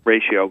turnover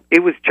ratio.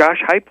 It was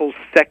Josh Heupel's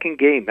 2nd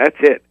game. That's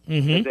it.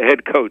 The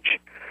head coach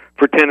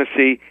for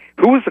Tennessee.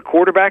 Who was the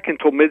quarterback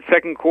until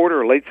mid-second quarter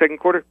or late second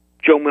quarter?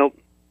 Joe Milton,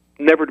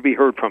 never to be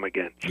heard from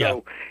again.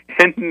 So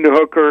Hendon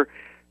Hooker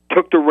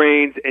took the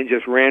reins and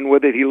just ran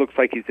with it. He looks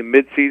like he's in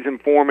mid-season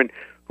form. And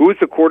who was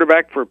the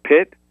quarterback for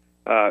Pitt?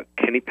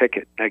 Kenny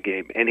Pickett that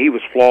game. And he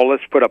was flawless,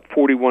 put up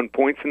 41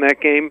 points in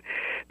that game.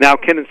 Now,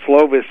 Kenan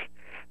Slovis,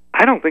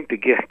 I don't think the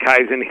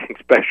guy's anything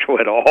special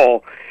at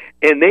all.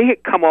 And they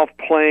had come off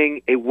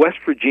playing a West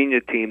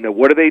Virginia team. Now,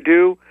 what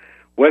do?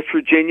 West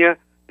Virginia,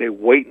 they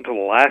wait until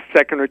the last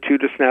second or two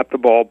to snap the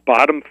ball.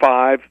 Bottom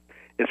 5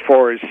 as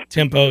far as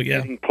tempo,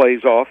 getting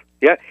plays off.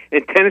 Yeah,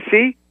 and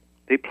Tennessee,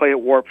 they play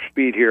at warp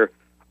speed here.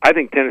 I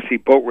think Tennessee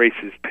boat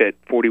races Pitt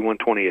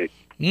 41-28.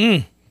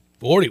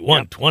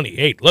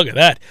 41-28. Look at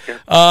that.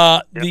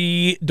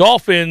 The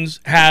Dolphins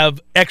have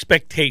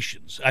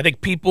expectations. I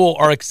think people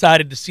are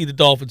excited to see the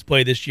Dolphins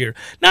play this year.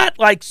 Not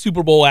like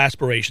Super Bowl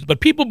aspirations, but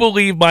people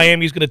believe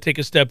Miami's going to take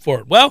a step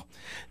forward. Well,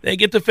 they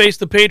get to face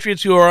the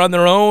Patriots, who are on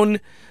their own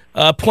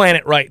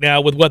planet right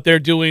now with what they're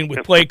doing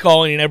with play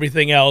calling and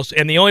everything else,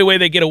 and the only way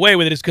they get away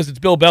with it is because it's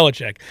Bill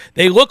Belichick.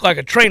 They look like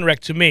a train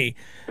wreck to me.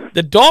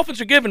 The Dolphins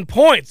are giving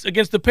points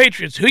against the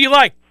Patriots. Who you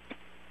like?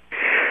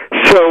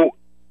 So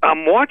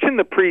I'm watching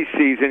the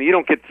preseason. You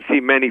don't get to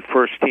see many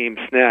first-team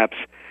snaps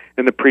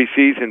in the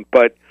preseason,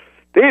 but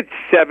they had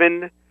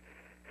 7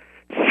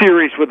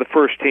 series with the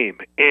first team,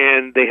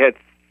 and they had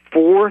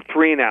 4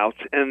 3-and-outs,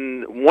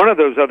 and one of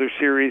those other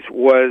series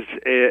was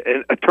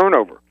a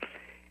turnover.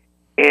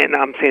 And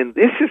I'm saying,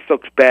 this just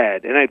looks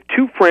bad. And I have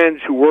 2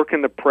 friends who work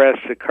in the press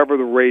that cover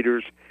the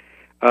Raiders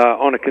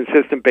on a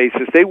consistent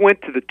basis. They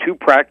went to the 2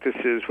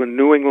 practices when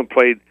New England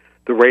played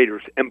the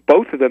Raiders, and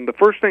both of them, the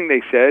first thing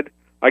they said,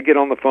 I get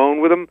on the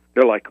phone with them,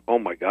 they're like, oh,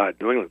 my God,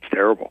 New England's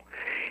terrible.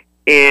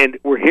 And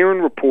we're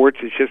hearing reports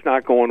it's just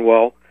not going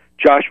well.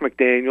 Josh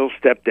McDaniels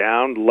stepped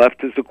down,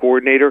 left as the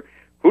coordinator.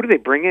 Who do they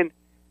bring in?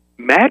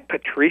 Matt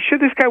Patricia?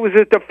 This guy was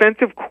a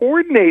defensive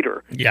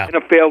coordinator and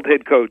a failed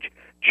head coach.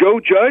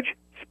 Joe Judge,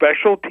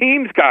 special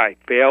teams guy,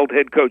 failed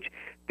head coach.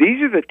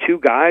 These are the 2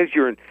 guys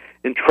you're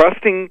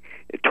entrusting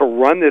to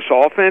run this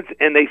offense,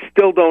 and they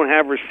still don't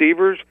have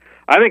receivers.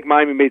 I think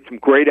Miami made some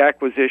great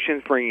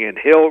acquisitions, bringing in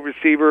Hill,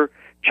 receiver,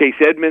 Chase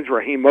Edmonds,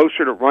 Raheem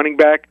Mostert at running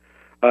back,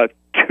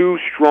 2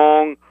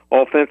 strong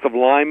offensive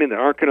linemen that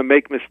aren't going to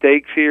make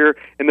mistakes here.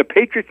 And the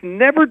Patriots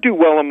never do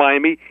well in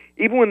Miami.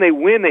 Even when they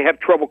win, they have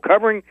trouble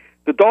covering.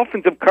 The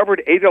Dolphins have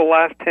covered 8 of the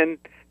last 10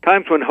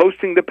 times when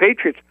hosting the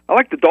Patriots. I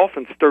like the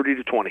Dolphins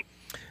 30-20.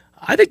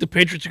 I think the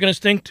Patriots are going to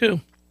stink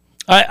too.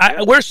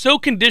 We're so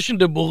conditioned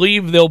to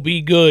believe they'll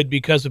be good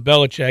because of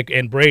Belichick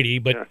and Brady,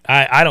 but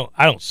I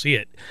don't see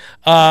it.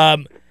 All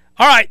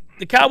right,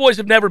 the Cowboys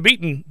have never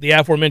beaten the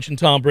aforementioned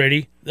Tom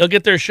Brady. They'll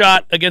get their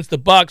shot against the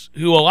Bucs,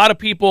 who a lot of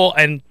people,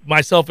 and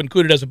myself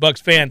included as a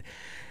Bucs fan,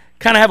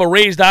 kind of have a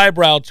raised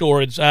eyebrow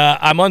towards.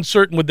 I'm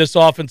uncertain with this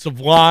offensive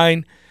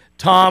line.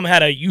 Tom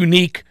had a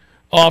unique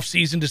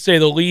offseason, to say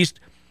the least.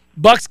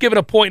 Bucs given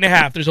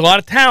 1.5. There's a lot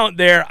of talent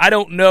there. I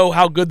don't know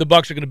how good the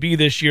Bucs are going to be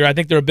this year. I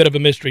think they're a bit of a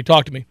mystery.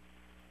 Talk to me.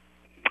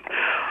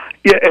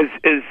 Yeah,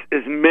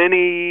 as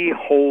many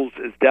holes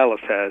as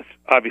Dallas has,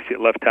 obviously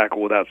at left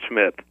tackle without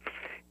Smith,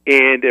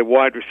 and at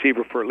wide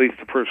receiver for at least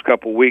the first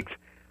couple weeks,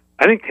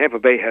 I think Tampa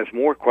Bay has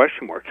more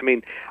question marks. I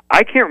mean,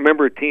 I can't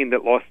remember a team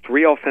that lost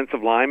 3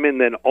 offensive linemen,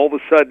 then all of a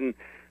sudden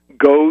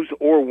goes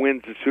or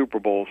wins the Super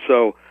Bowl.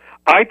 So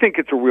I think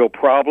it's a real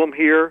problem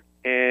here,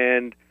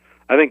 and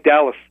I think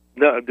Dallas,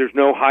 there's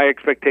no high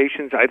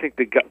expectations. I think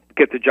they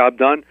get the job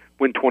done,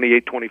 win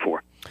 28-24.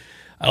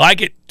 I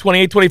like it.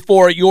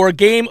 28-24. Your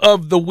game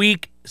of the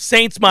week,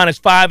 Saints minus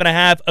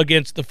 5.5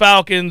 against the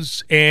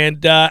Falcons.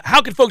 And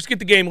how can folks get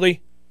the game,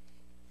 Lee?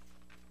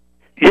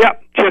 Yeah,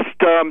 just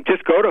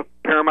go to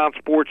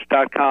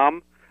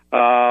ParamountSports.com.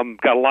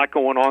 Got a lot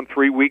going on.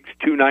 3 weeks,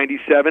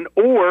 $297.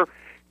 Or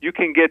you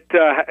can get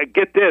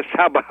this.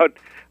 How about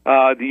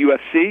the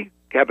UFC?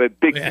 Have a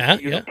big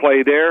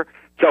play there.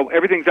 So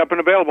everything's up and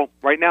available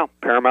right now.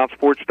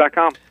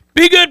 ParamountSports.com.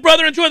 Be good,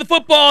 brother. Enjoy the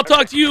football. I'll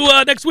talk to you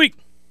next week.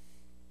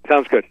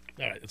 Sounds good.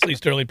 All right. It's Lee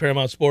Sterling,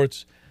 Paramount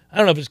Sports. I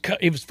don't know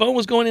if his phone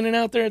was going in and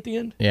out there at the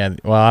end. Yeah,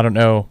 well, I don't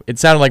know. It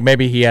sounded like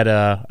maybe he had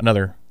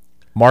another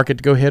market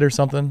to go hit or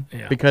something.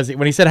 Yeah. Because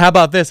when he said, how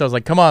about this, I was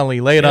like, come on, Lee,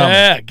 lay it on me.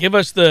 Yeah, give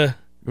us the...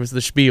 It was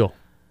the spiel.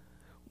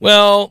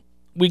 Well,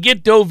 we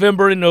get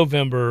November in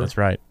November. That's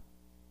right.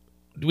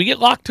 Do we get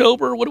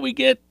Locktober? What do we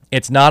get?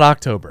 It's not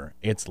October.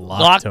 It's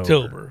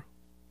Locktober.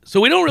 So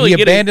we don't really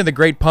get abandoned the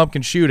Great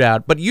Pumpkin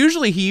Shootout, but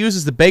usually he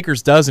uses the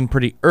Baker's Dozen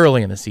pretty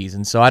early in the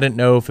season, so I didn't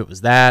know if it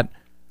was that.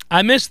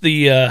 I missed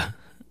the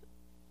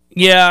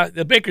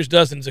the Baker's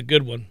Dozen is a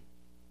good one.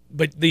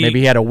 But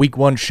maybe he had a week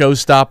 1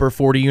 showstopper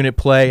 40-unit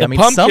play.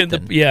 Something.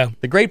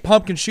 The Great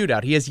Pumpkin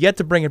Shootout. He has yet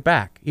to bring it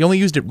back. He only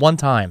used it one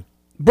time.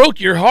 Broke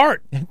your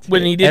heart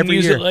when he didn't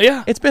use it.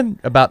 Yeah. It's been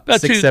about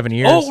 6-7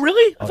 years. Oh,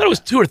 really? I thought it was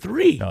 2 or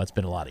 3. No, it's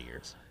been a lot of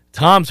years.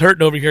 Tom's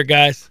hurting over here,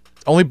 guys.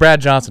 Only Brad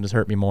Johnson has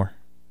hurt me more.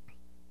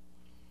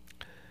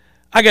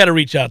 I got to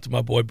reach out to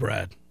my boy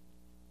Brad.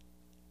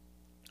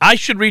 I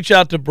should reach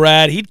out to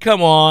Brad. He'd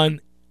come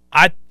on.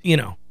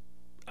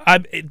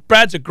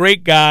 Brad's a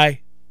great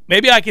guy.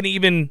 Maybe I can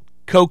even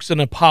coax an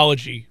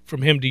apology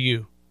from him to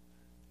you.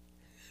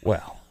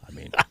 Well, I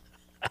mean,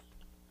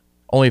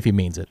 only if he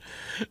means it.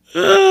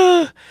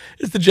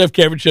 It's the Jeff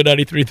Cameron Show,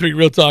 93.3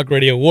 Real Talk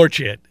Radio, War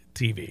Chant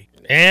TV.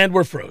 And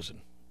we're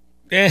frozen.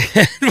 And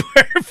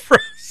we're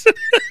frozen.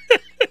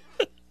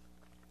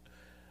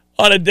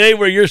 On a day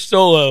where you're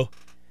solo.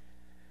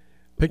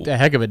 Picked a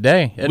heck of a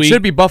day. It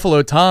should be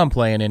Buffalo Tom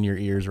playing in your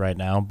ears right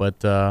now,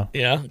 but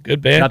yeah,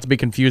 good band. Not to be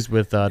confused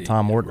with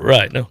Tom Morton.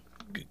 Right, no.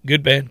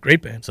 Good band,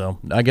 great band. So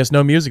I guess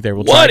no music there.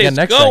 We'll try again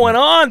next time. What is going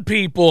on,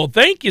 people?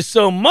 Thank you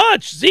so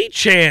much.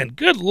 Z-Chan,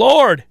 good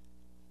Lord.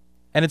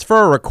 And it's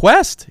for a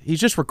request. He's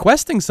just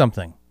requesting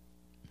something.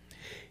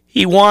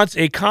 He wants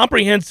a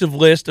comprehensive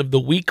list of the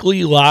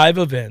weekly live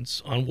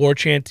events on War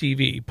Chant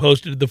TV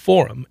posted to the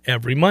forum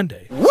every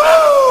Monday.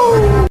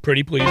 Woo!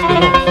 Pretty pleased with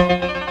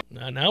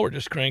those. Now we're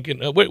just cranking.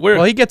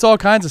 Well, he gets all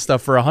kinds of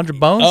stuff for 100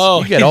 bones.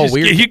 Oh, you get all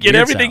weird. You get weird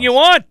everything sounds. you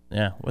want.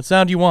 Yeah. What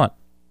sound do you want?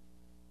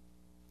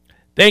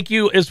 Thank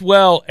you as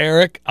well,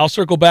 Eric. I'll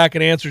circle back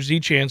and answer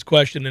Z-Chan's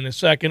question in a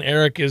second.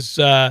 Eric is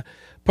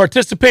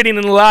participating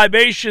in the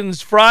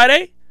Libations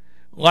Friday.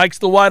 Likes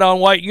the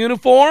white-on-white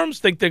uniforms.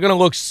 Think they're going to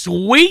look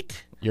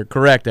sweet. You're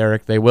correct,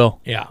 Eric. They will.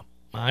 Yeah,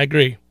 I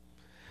agree.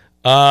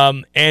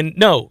 And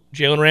no,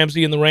 Jalen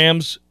Ramsey and the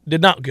Rams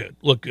did not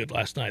look good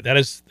last night.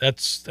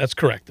 That's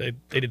correct. They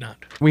did not.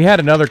 We had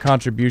another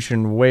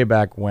contribution way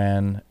back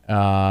when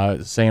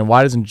saying,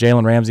 why doesn't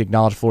Jalen Ramsey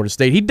acknowledge Florida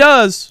State? He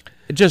does,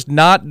 just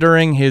not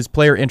during his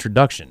player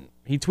introduction.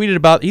 He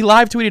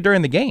live tweeted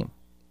during the game.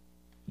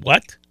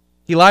 What?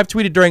 He live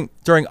tweeted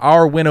during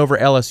our win over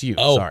LSU.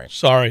 Oh,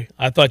 sorry.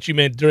 I thought you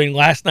meant during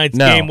last night's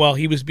game while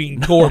he was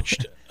being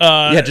torched.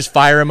 Yeah, just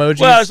fire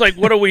emojis. Well, I was like,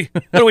 what are we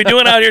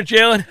doing out here,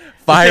 Jalen?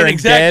 Fire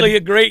exactly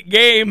dead. A great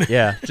game.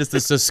 Yeah, just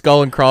this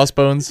skull and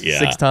crossbones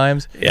 6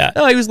 times. Yeah.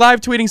 No, he was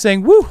live tweeting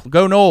saying, woo,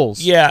 go Noles.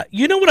 Yeah.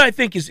 You know what I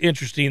think is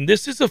interesting?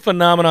 This is a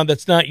phenomenon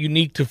that's not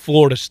unique to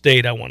Florida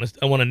State. I want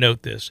to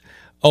note this.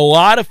 A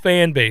lot of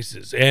fan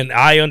bases, and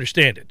I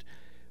understand it,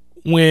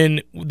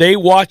 when they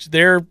watch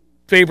their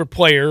favorite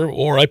player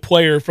or a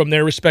player from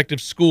their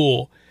respective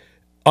school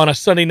on a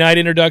Sunday night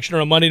introduction or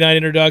a Monday night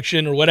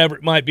introduction or whatever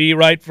it might be,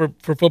 right, for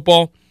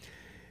football,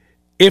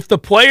 if the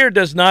player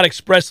does not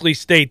expressly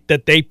state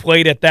that they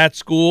played at that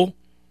school,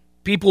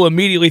 people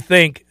immediately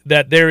think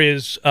that there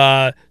is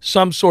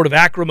some sort of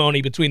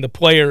acrimony between the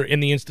player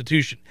and the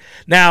institution.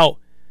 Now,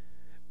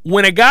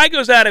 when a guy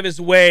goes out of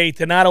his way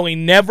to not only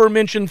never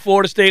mention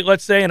Florida State,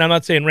 let's say, and I'm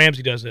not saying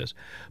Ramsey does this,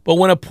 but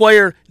when a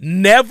player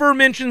never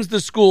mentions the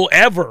school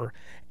ever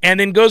and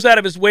then goes out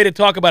of his way to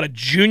talk about a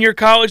junior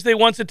college they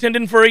once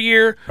attended for a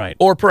year, right,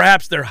 or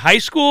perhaps their high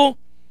school,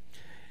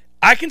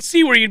 I can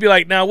see where you'd be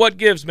like, now what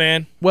gives,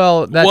 man?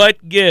 Well,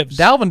 what gives?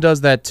 Dalvin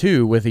does that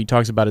too. He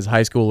talks about his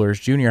high school or his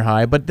junior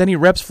high, but then he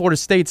reps Florida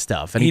State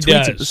stuff and he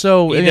tweets does. it.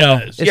 So he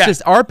does. It's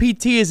just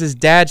RPT is his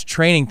dad's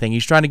training thing.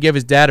 He's trying to give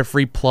his dad a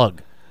free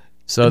plug.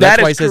 So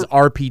that's why he says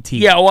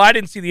RPT. Yeah, well, I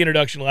didn't see the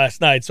introduction last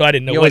night, so I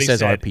didn't know what he said.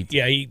 He always says RPT.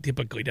 Yeah, he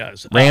typically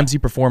does. Ramsey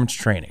Performance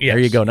Training. Yes. There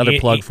you go, another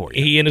plug for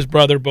you. He and his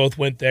brother both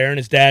went there, and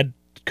his dad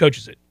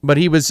coaches it. But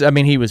he was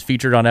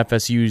featured on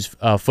FSU's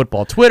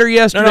football Twitter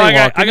yesterday. No,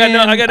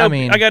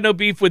 I got no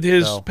beef with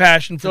his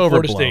passion for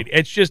Florida State.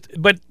 It's just,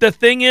 but the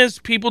thing is,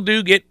 people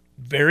do get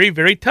very,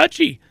 very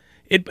touchy.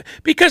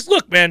 Because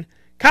look, man,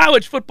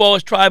 college football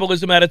is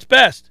tribalism at its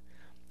best.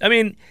 I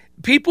mean,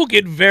 people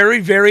get very,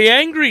 very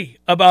angry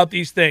about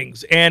these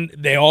things, and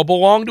they all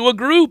belong to a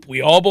group. We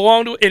all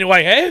belong to.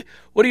 Anyway, hey,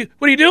 what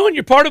are you doing?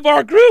 You're part of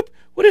our group.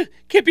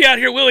 Can't be out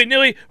here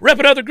willy-nilly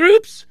repping other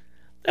groups.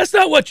 That's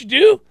not what you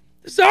do.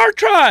 This is our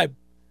tribe.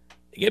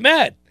 You get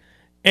mad.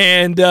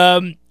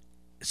 And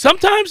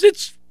sometimes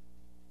it's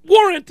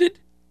warranted.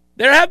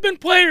 There have been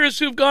players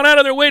who've gone out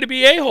of their way to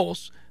be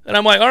a-holes. And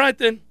I'm like, all right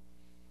then.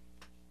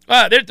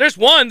 There's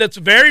one that's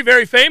very,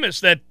 very famous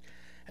that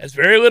has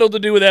very little to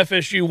do with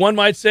FSU. One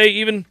might say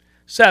even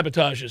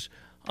sabotages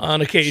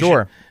on occasion.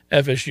 Sure.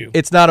 FSU.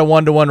 It's not a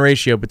 1-to-1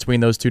 ratio between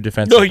those two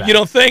defensive backs. You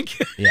don't think?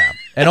 Yeah.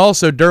 And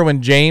also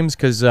Derwin James,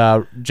 because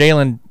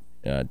Jalen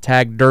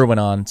tagged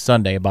Derwin on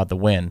Sunday about the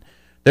win.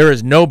 There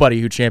is nobody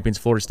who champions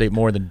Florida State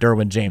more than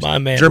Derwin James. My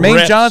man Jermaine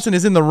reps. Johnson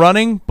is in the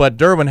running, but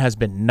Derwin has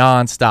been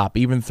nonstop,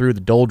 even through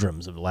the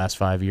doldrums of the last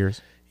 5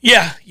 years.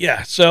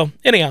 Yeah. So,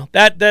 anyhow,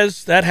 that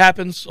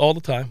happens all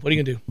the time. What are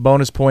you going to do?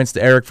 Bonus points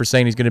to Eric for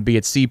saying he's going to be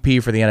at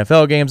CP for the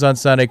NFL games on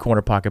Sunday,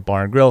 Corner Pocket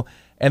Bar and Grill.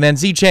 And then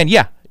Z-Chan,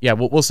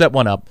 we'll set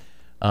one up.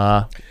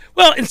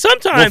 Well, and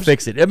sometimes we'll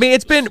fix it. I mean,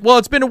 it's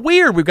been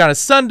weird. We've got a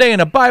Sunday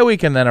and a bye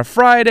week and then a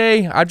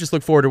Friday. I just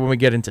look forward to when we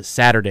get into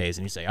Saturdays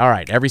and you say, all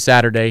right, every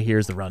Saturday,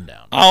 here's the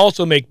rundown. I'll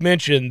also make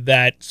mention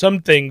that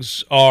some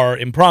things are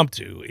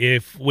impromptu.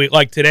 If we,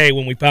 like today,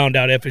 when we found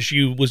out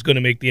FSU was going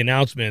to make the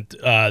announcement,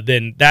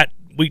 then that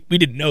we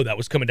didn't know that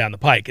was coming down the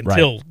pike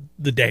until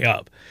the day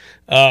of.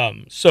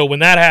 So when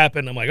that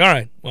happened, I'm like, all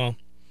right, well,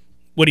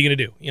 what are you going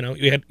to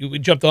do? We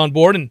jumped on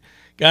board and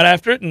got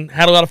after it and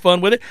had a lot of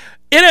fun with it.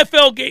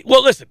 NFL game.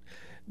 Well, listen,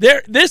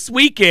 this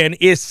weekend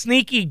is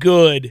sneaky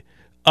good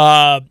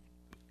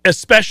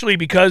especially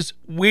because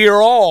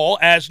we're all,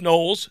 as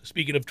Knowles,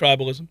 speaking of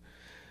tribalism,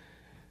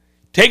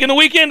 taking the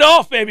weekend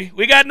off, baby.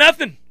 We got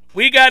nothing.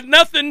 We got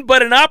nothing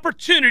but an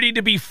opportunity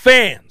to be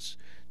fans,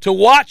 to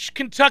watch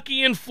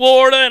Kentucky and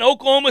Florida and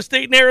Oklahoma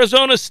State and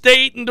Arizona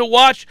State, and to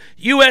watch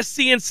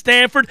USC and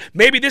Stanford.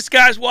 Maybe this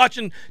guy's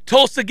watching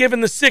Tulsa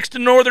giving the 6 to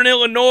Northern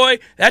Illinois.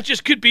 That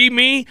just could be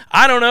me.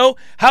 I don't know.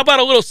 How about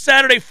a little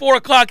Saturday 4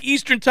 o'clock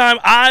Eastern time,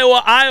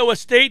 Iowa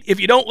State? If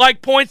you don't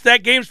like points,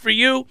 that game's for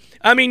you.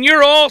 I mean,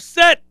 you're all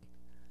set.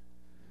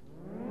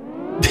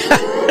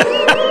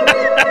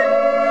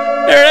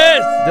 There it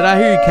is. Did I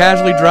hear you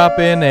casually drop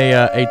in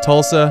a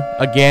Tulsa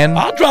again?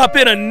 I'll drop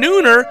in a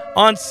nooner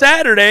on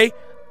Saturday.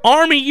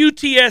 Army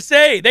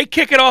UTSA. They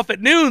kick it off at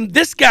noon.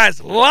 This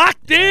guy's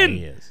locked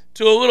in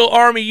to a little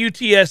Army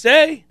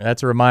UTSA.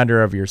 That's a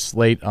reminder of your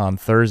slate on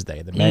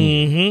Thursday, the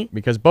menu. Mm-hmm.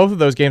 Because both of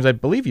those games, I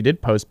believe you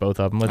did post both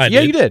of them. I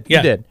did. You did. Yeah.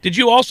 You did. Did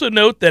you also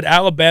note that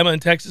Alabama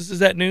and Texas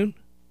is at noon?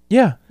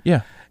 Yeah.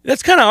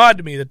 That's kind of odd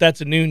to me that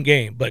that's a noon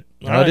game, but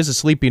It is a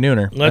sleepy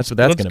nooner. That's what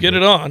that's going to be. Let's get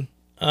it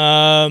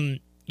on.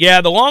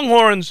 Yeah, the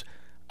Longhorns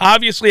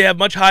obviously have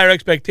much higher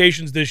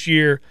expectations this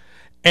year,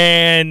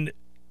 and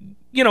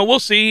we'll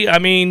see. I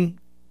mean,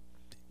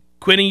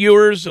 Quentin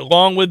Ewers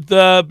along with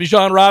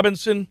Bijan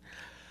Robinson.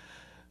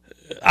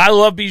 I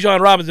love Bijan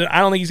Robinson. I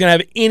don't think he's going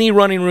to have any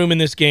running room in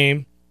this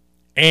game,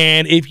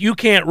 and if you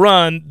can't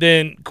run,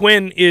 then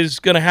Quinn is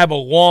going to have a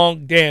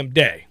long damn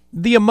day.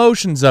 The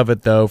emotions of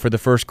it, though, for the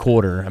first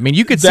quarter. I mean,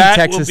 you could see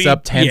Texas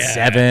up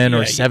 10-7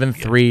 or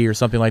 7-3 or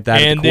something like that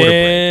and at the quarter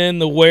then break.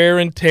 The wear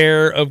and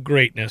tear of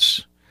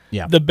greatness.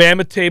 Yeah. The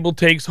Bama table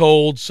takes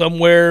hold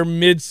somewhere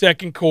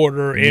mid-second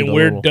quarter, and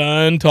we're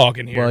done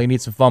talking here. Well, you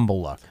need some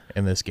fumble luck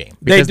in this game.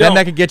 Because then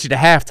that could get you to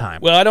halftime.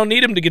 Well, I don't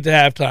need him to get to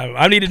halftime.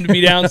 I need him to be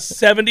down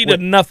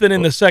 70-0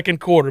 in the second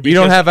quarter. You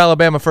don't have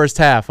Alabama first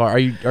half. Are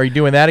you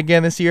doing that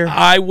again this year?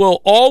 I will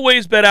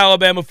always bet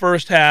Alabama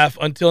first half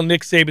until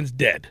Nick Saban's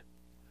dead.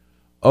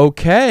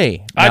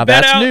 Okay. Now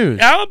that's news.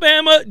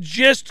 Alabama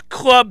just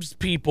clubs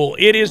people.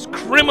 It is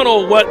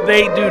criminal what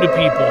they do to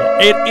people.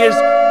 It is.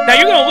 Now,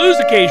 you're going to lose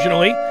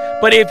occasionally,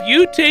 but if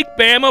you take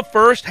Bama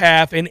first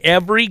half in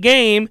every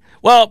game,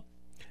 well,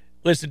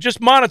 listen,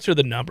 just monitor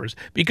the numbers,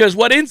 because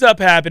what ends up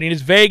happening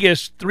is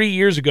Vegas 3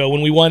 years ago,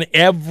 when we won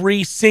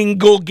every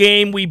single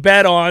game we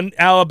bet on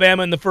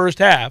Alabama in the first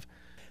half.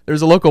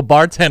 There's a local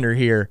bartender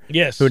here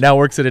who now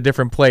works at a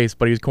different place,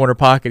 but he was corner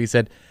pocket. He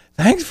said,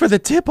 "Thanks for the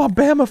tip on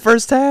Bama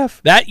first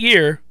half." That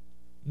year,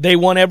 they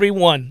won every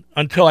one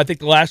until I think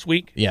the last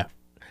week. Yeah.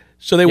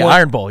 So they won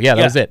Iron Bowl. Yeah,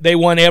 that was it. They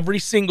won every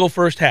single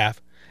first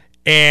half,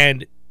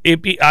 and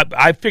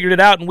I figured it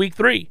out in week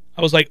 3.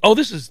 I was like, "Oh,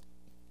 this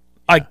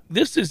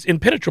is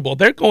impenetrable.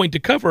 They're going to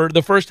cover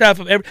the first half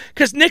of every."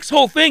 Because Nick's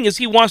whole thing is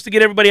he wants to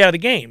get everybody out of the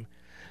game,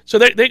 so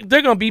they're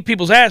going to beat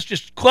people's ass,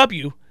 just club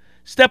you,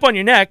 step on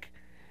your neck,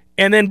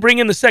 and then bring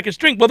in the second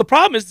string. Well, the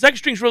problem is the second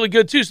string's really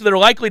good too, so they're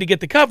likely to get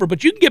the cover,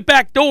 but you can get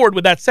backdoored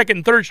with that second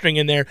and third string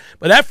in there.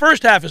 But that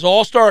first half is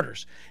all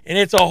starters, and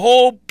it's a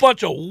whole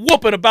bunch of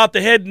whooping about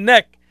the head and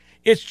neck.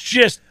 It's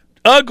just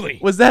ugly.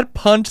 Was that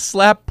punch,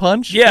 slap,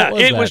 punch? Yeah,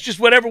 it was just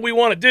whatever we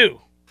want to do.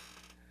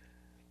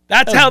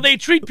 That's how they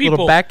treat people.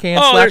 Little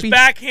backhand slappy? There's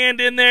backhand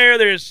in there.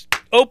 There's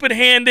open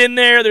hand in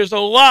there. There's a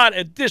lot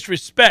of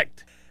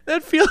disrespect.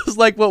 That feels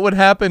like what would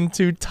happen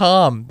to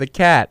Tom, the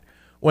cat,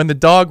 when the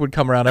dog would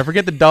come around. I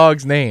forget the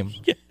dog's name.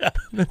 Yeah.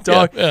 The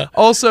dog. Yeah.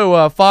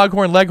 Also,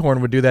 Foghorn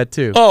Leghorn would do that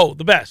too. Oh,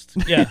 the best.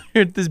 Yeah.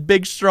 This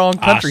big, strong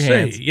country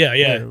hands. Yeah.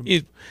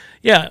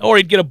 Yeah, or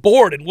he'd get a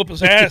board and whoop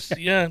his ass.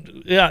 Yeah.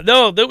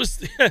 No, that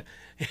was.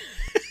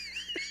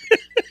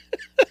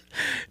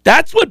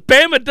 That's what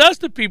Bama does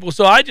to people.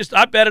 So I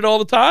bet it all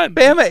the time.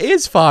 Bama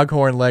is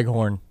Foghorn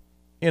Leghorn.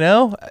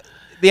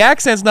 The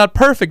accent's not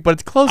perfect, but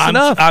it's close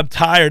enough. I'm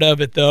tired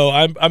of it though.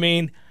 I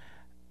mean,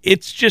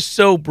 it's just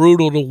so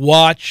brutal to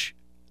watch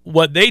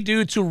what they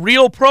do to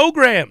real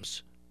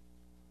programs.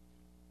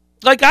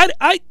 Like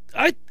I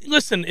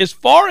listen, as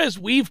far as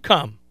we've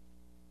come,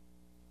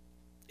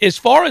 as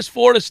far as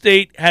Florida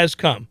State has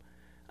come,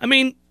 I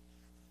mean,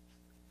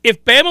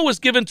 if Bama was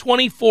given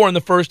 24 in the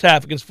first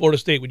half against Florida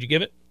State, would you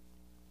give it?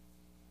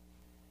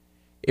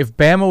 If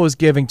Bama was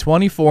giving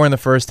 24 in the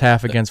first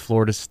half against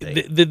Florida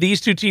State.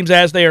 These two teams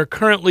as they are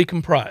currently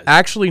comprised.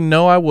 Actually,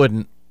 no, I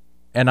wouldn't.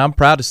 And I'm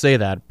proud to say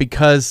that,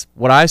 because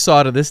what I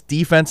saw to this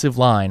defensive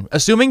line,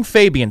 assuming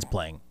Fabian's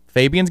playing,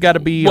 Fabian's got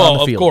to be on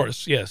the field. Of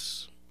course,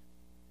 yes.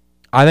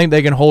 I think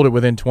they can hold it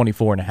within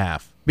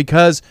 24.5,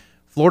 because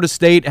Florida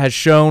State has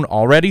shown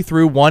already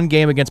through one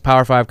game against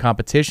Power 5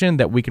 competition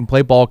that we can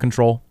play ball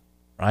control,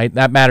 right?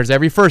 That matters.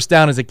 Every first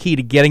down is a key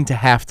to getting to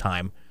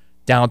halftime,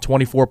 down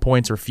 24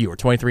 points or fewer,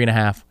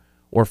 23.5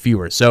 or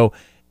fewer. So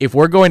if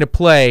we're going to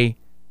play,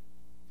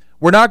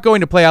 we're not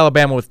going to play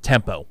Alabama with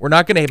tempo. We're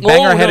not going to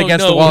bang our head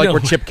against the wall like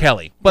we're Chip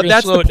Kelly. But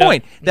that's the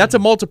point. That's a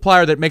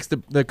multiplier that makes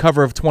the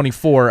cover of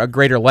 24 a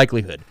greater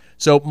likelihood.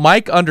 So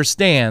Mike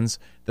understands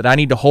that I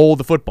need to hold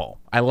the football.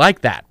 I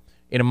like that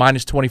in a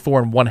minus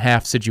 24 and one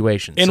half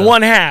situation. In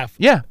one half?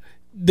 Yeah.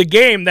 the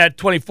game, that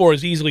 24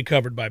 is easily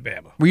covered by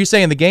Bama. Were you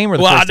saying the game or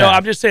the first half? Well, no,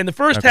 I'm just saying the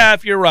first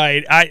half, you're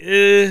right.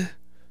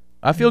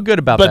 I feel good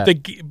about that.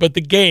 But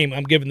the game,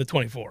 I'm giving the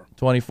 24.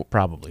 24,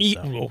 probably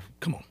so. Well,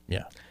 come on.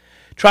 Yeah.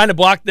 Trying to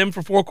block them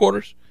for 4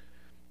 quarters?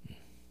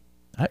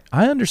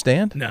 I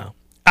understand. No.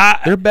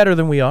 They're better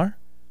than we are.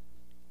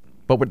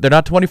 But they're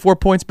not 24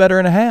 points better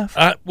in a half.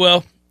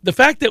 Well, the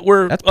fact that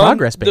we're that's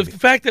progress, baby. The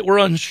fact that we're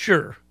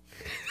unsure.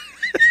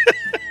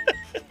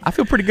 I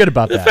feel pretty good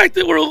about that. The fact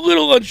that we're a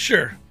little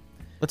unsure.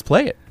 Let's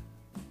play it.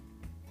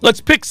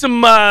 Let's pick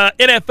some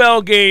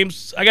NFL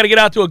games. I got to get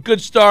out to a good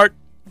start.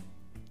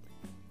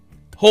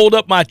 Hold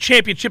up my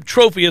championship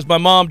trophy as my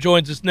mom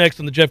joins us next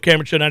on the Jeff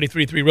Cameron Show,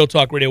 93.3 Real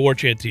Talk Radio, War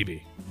Chant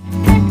TV.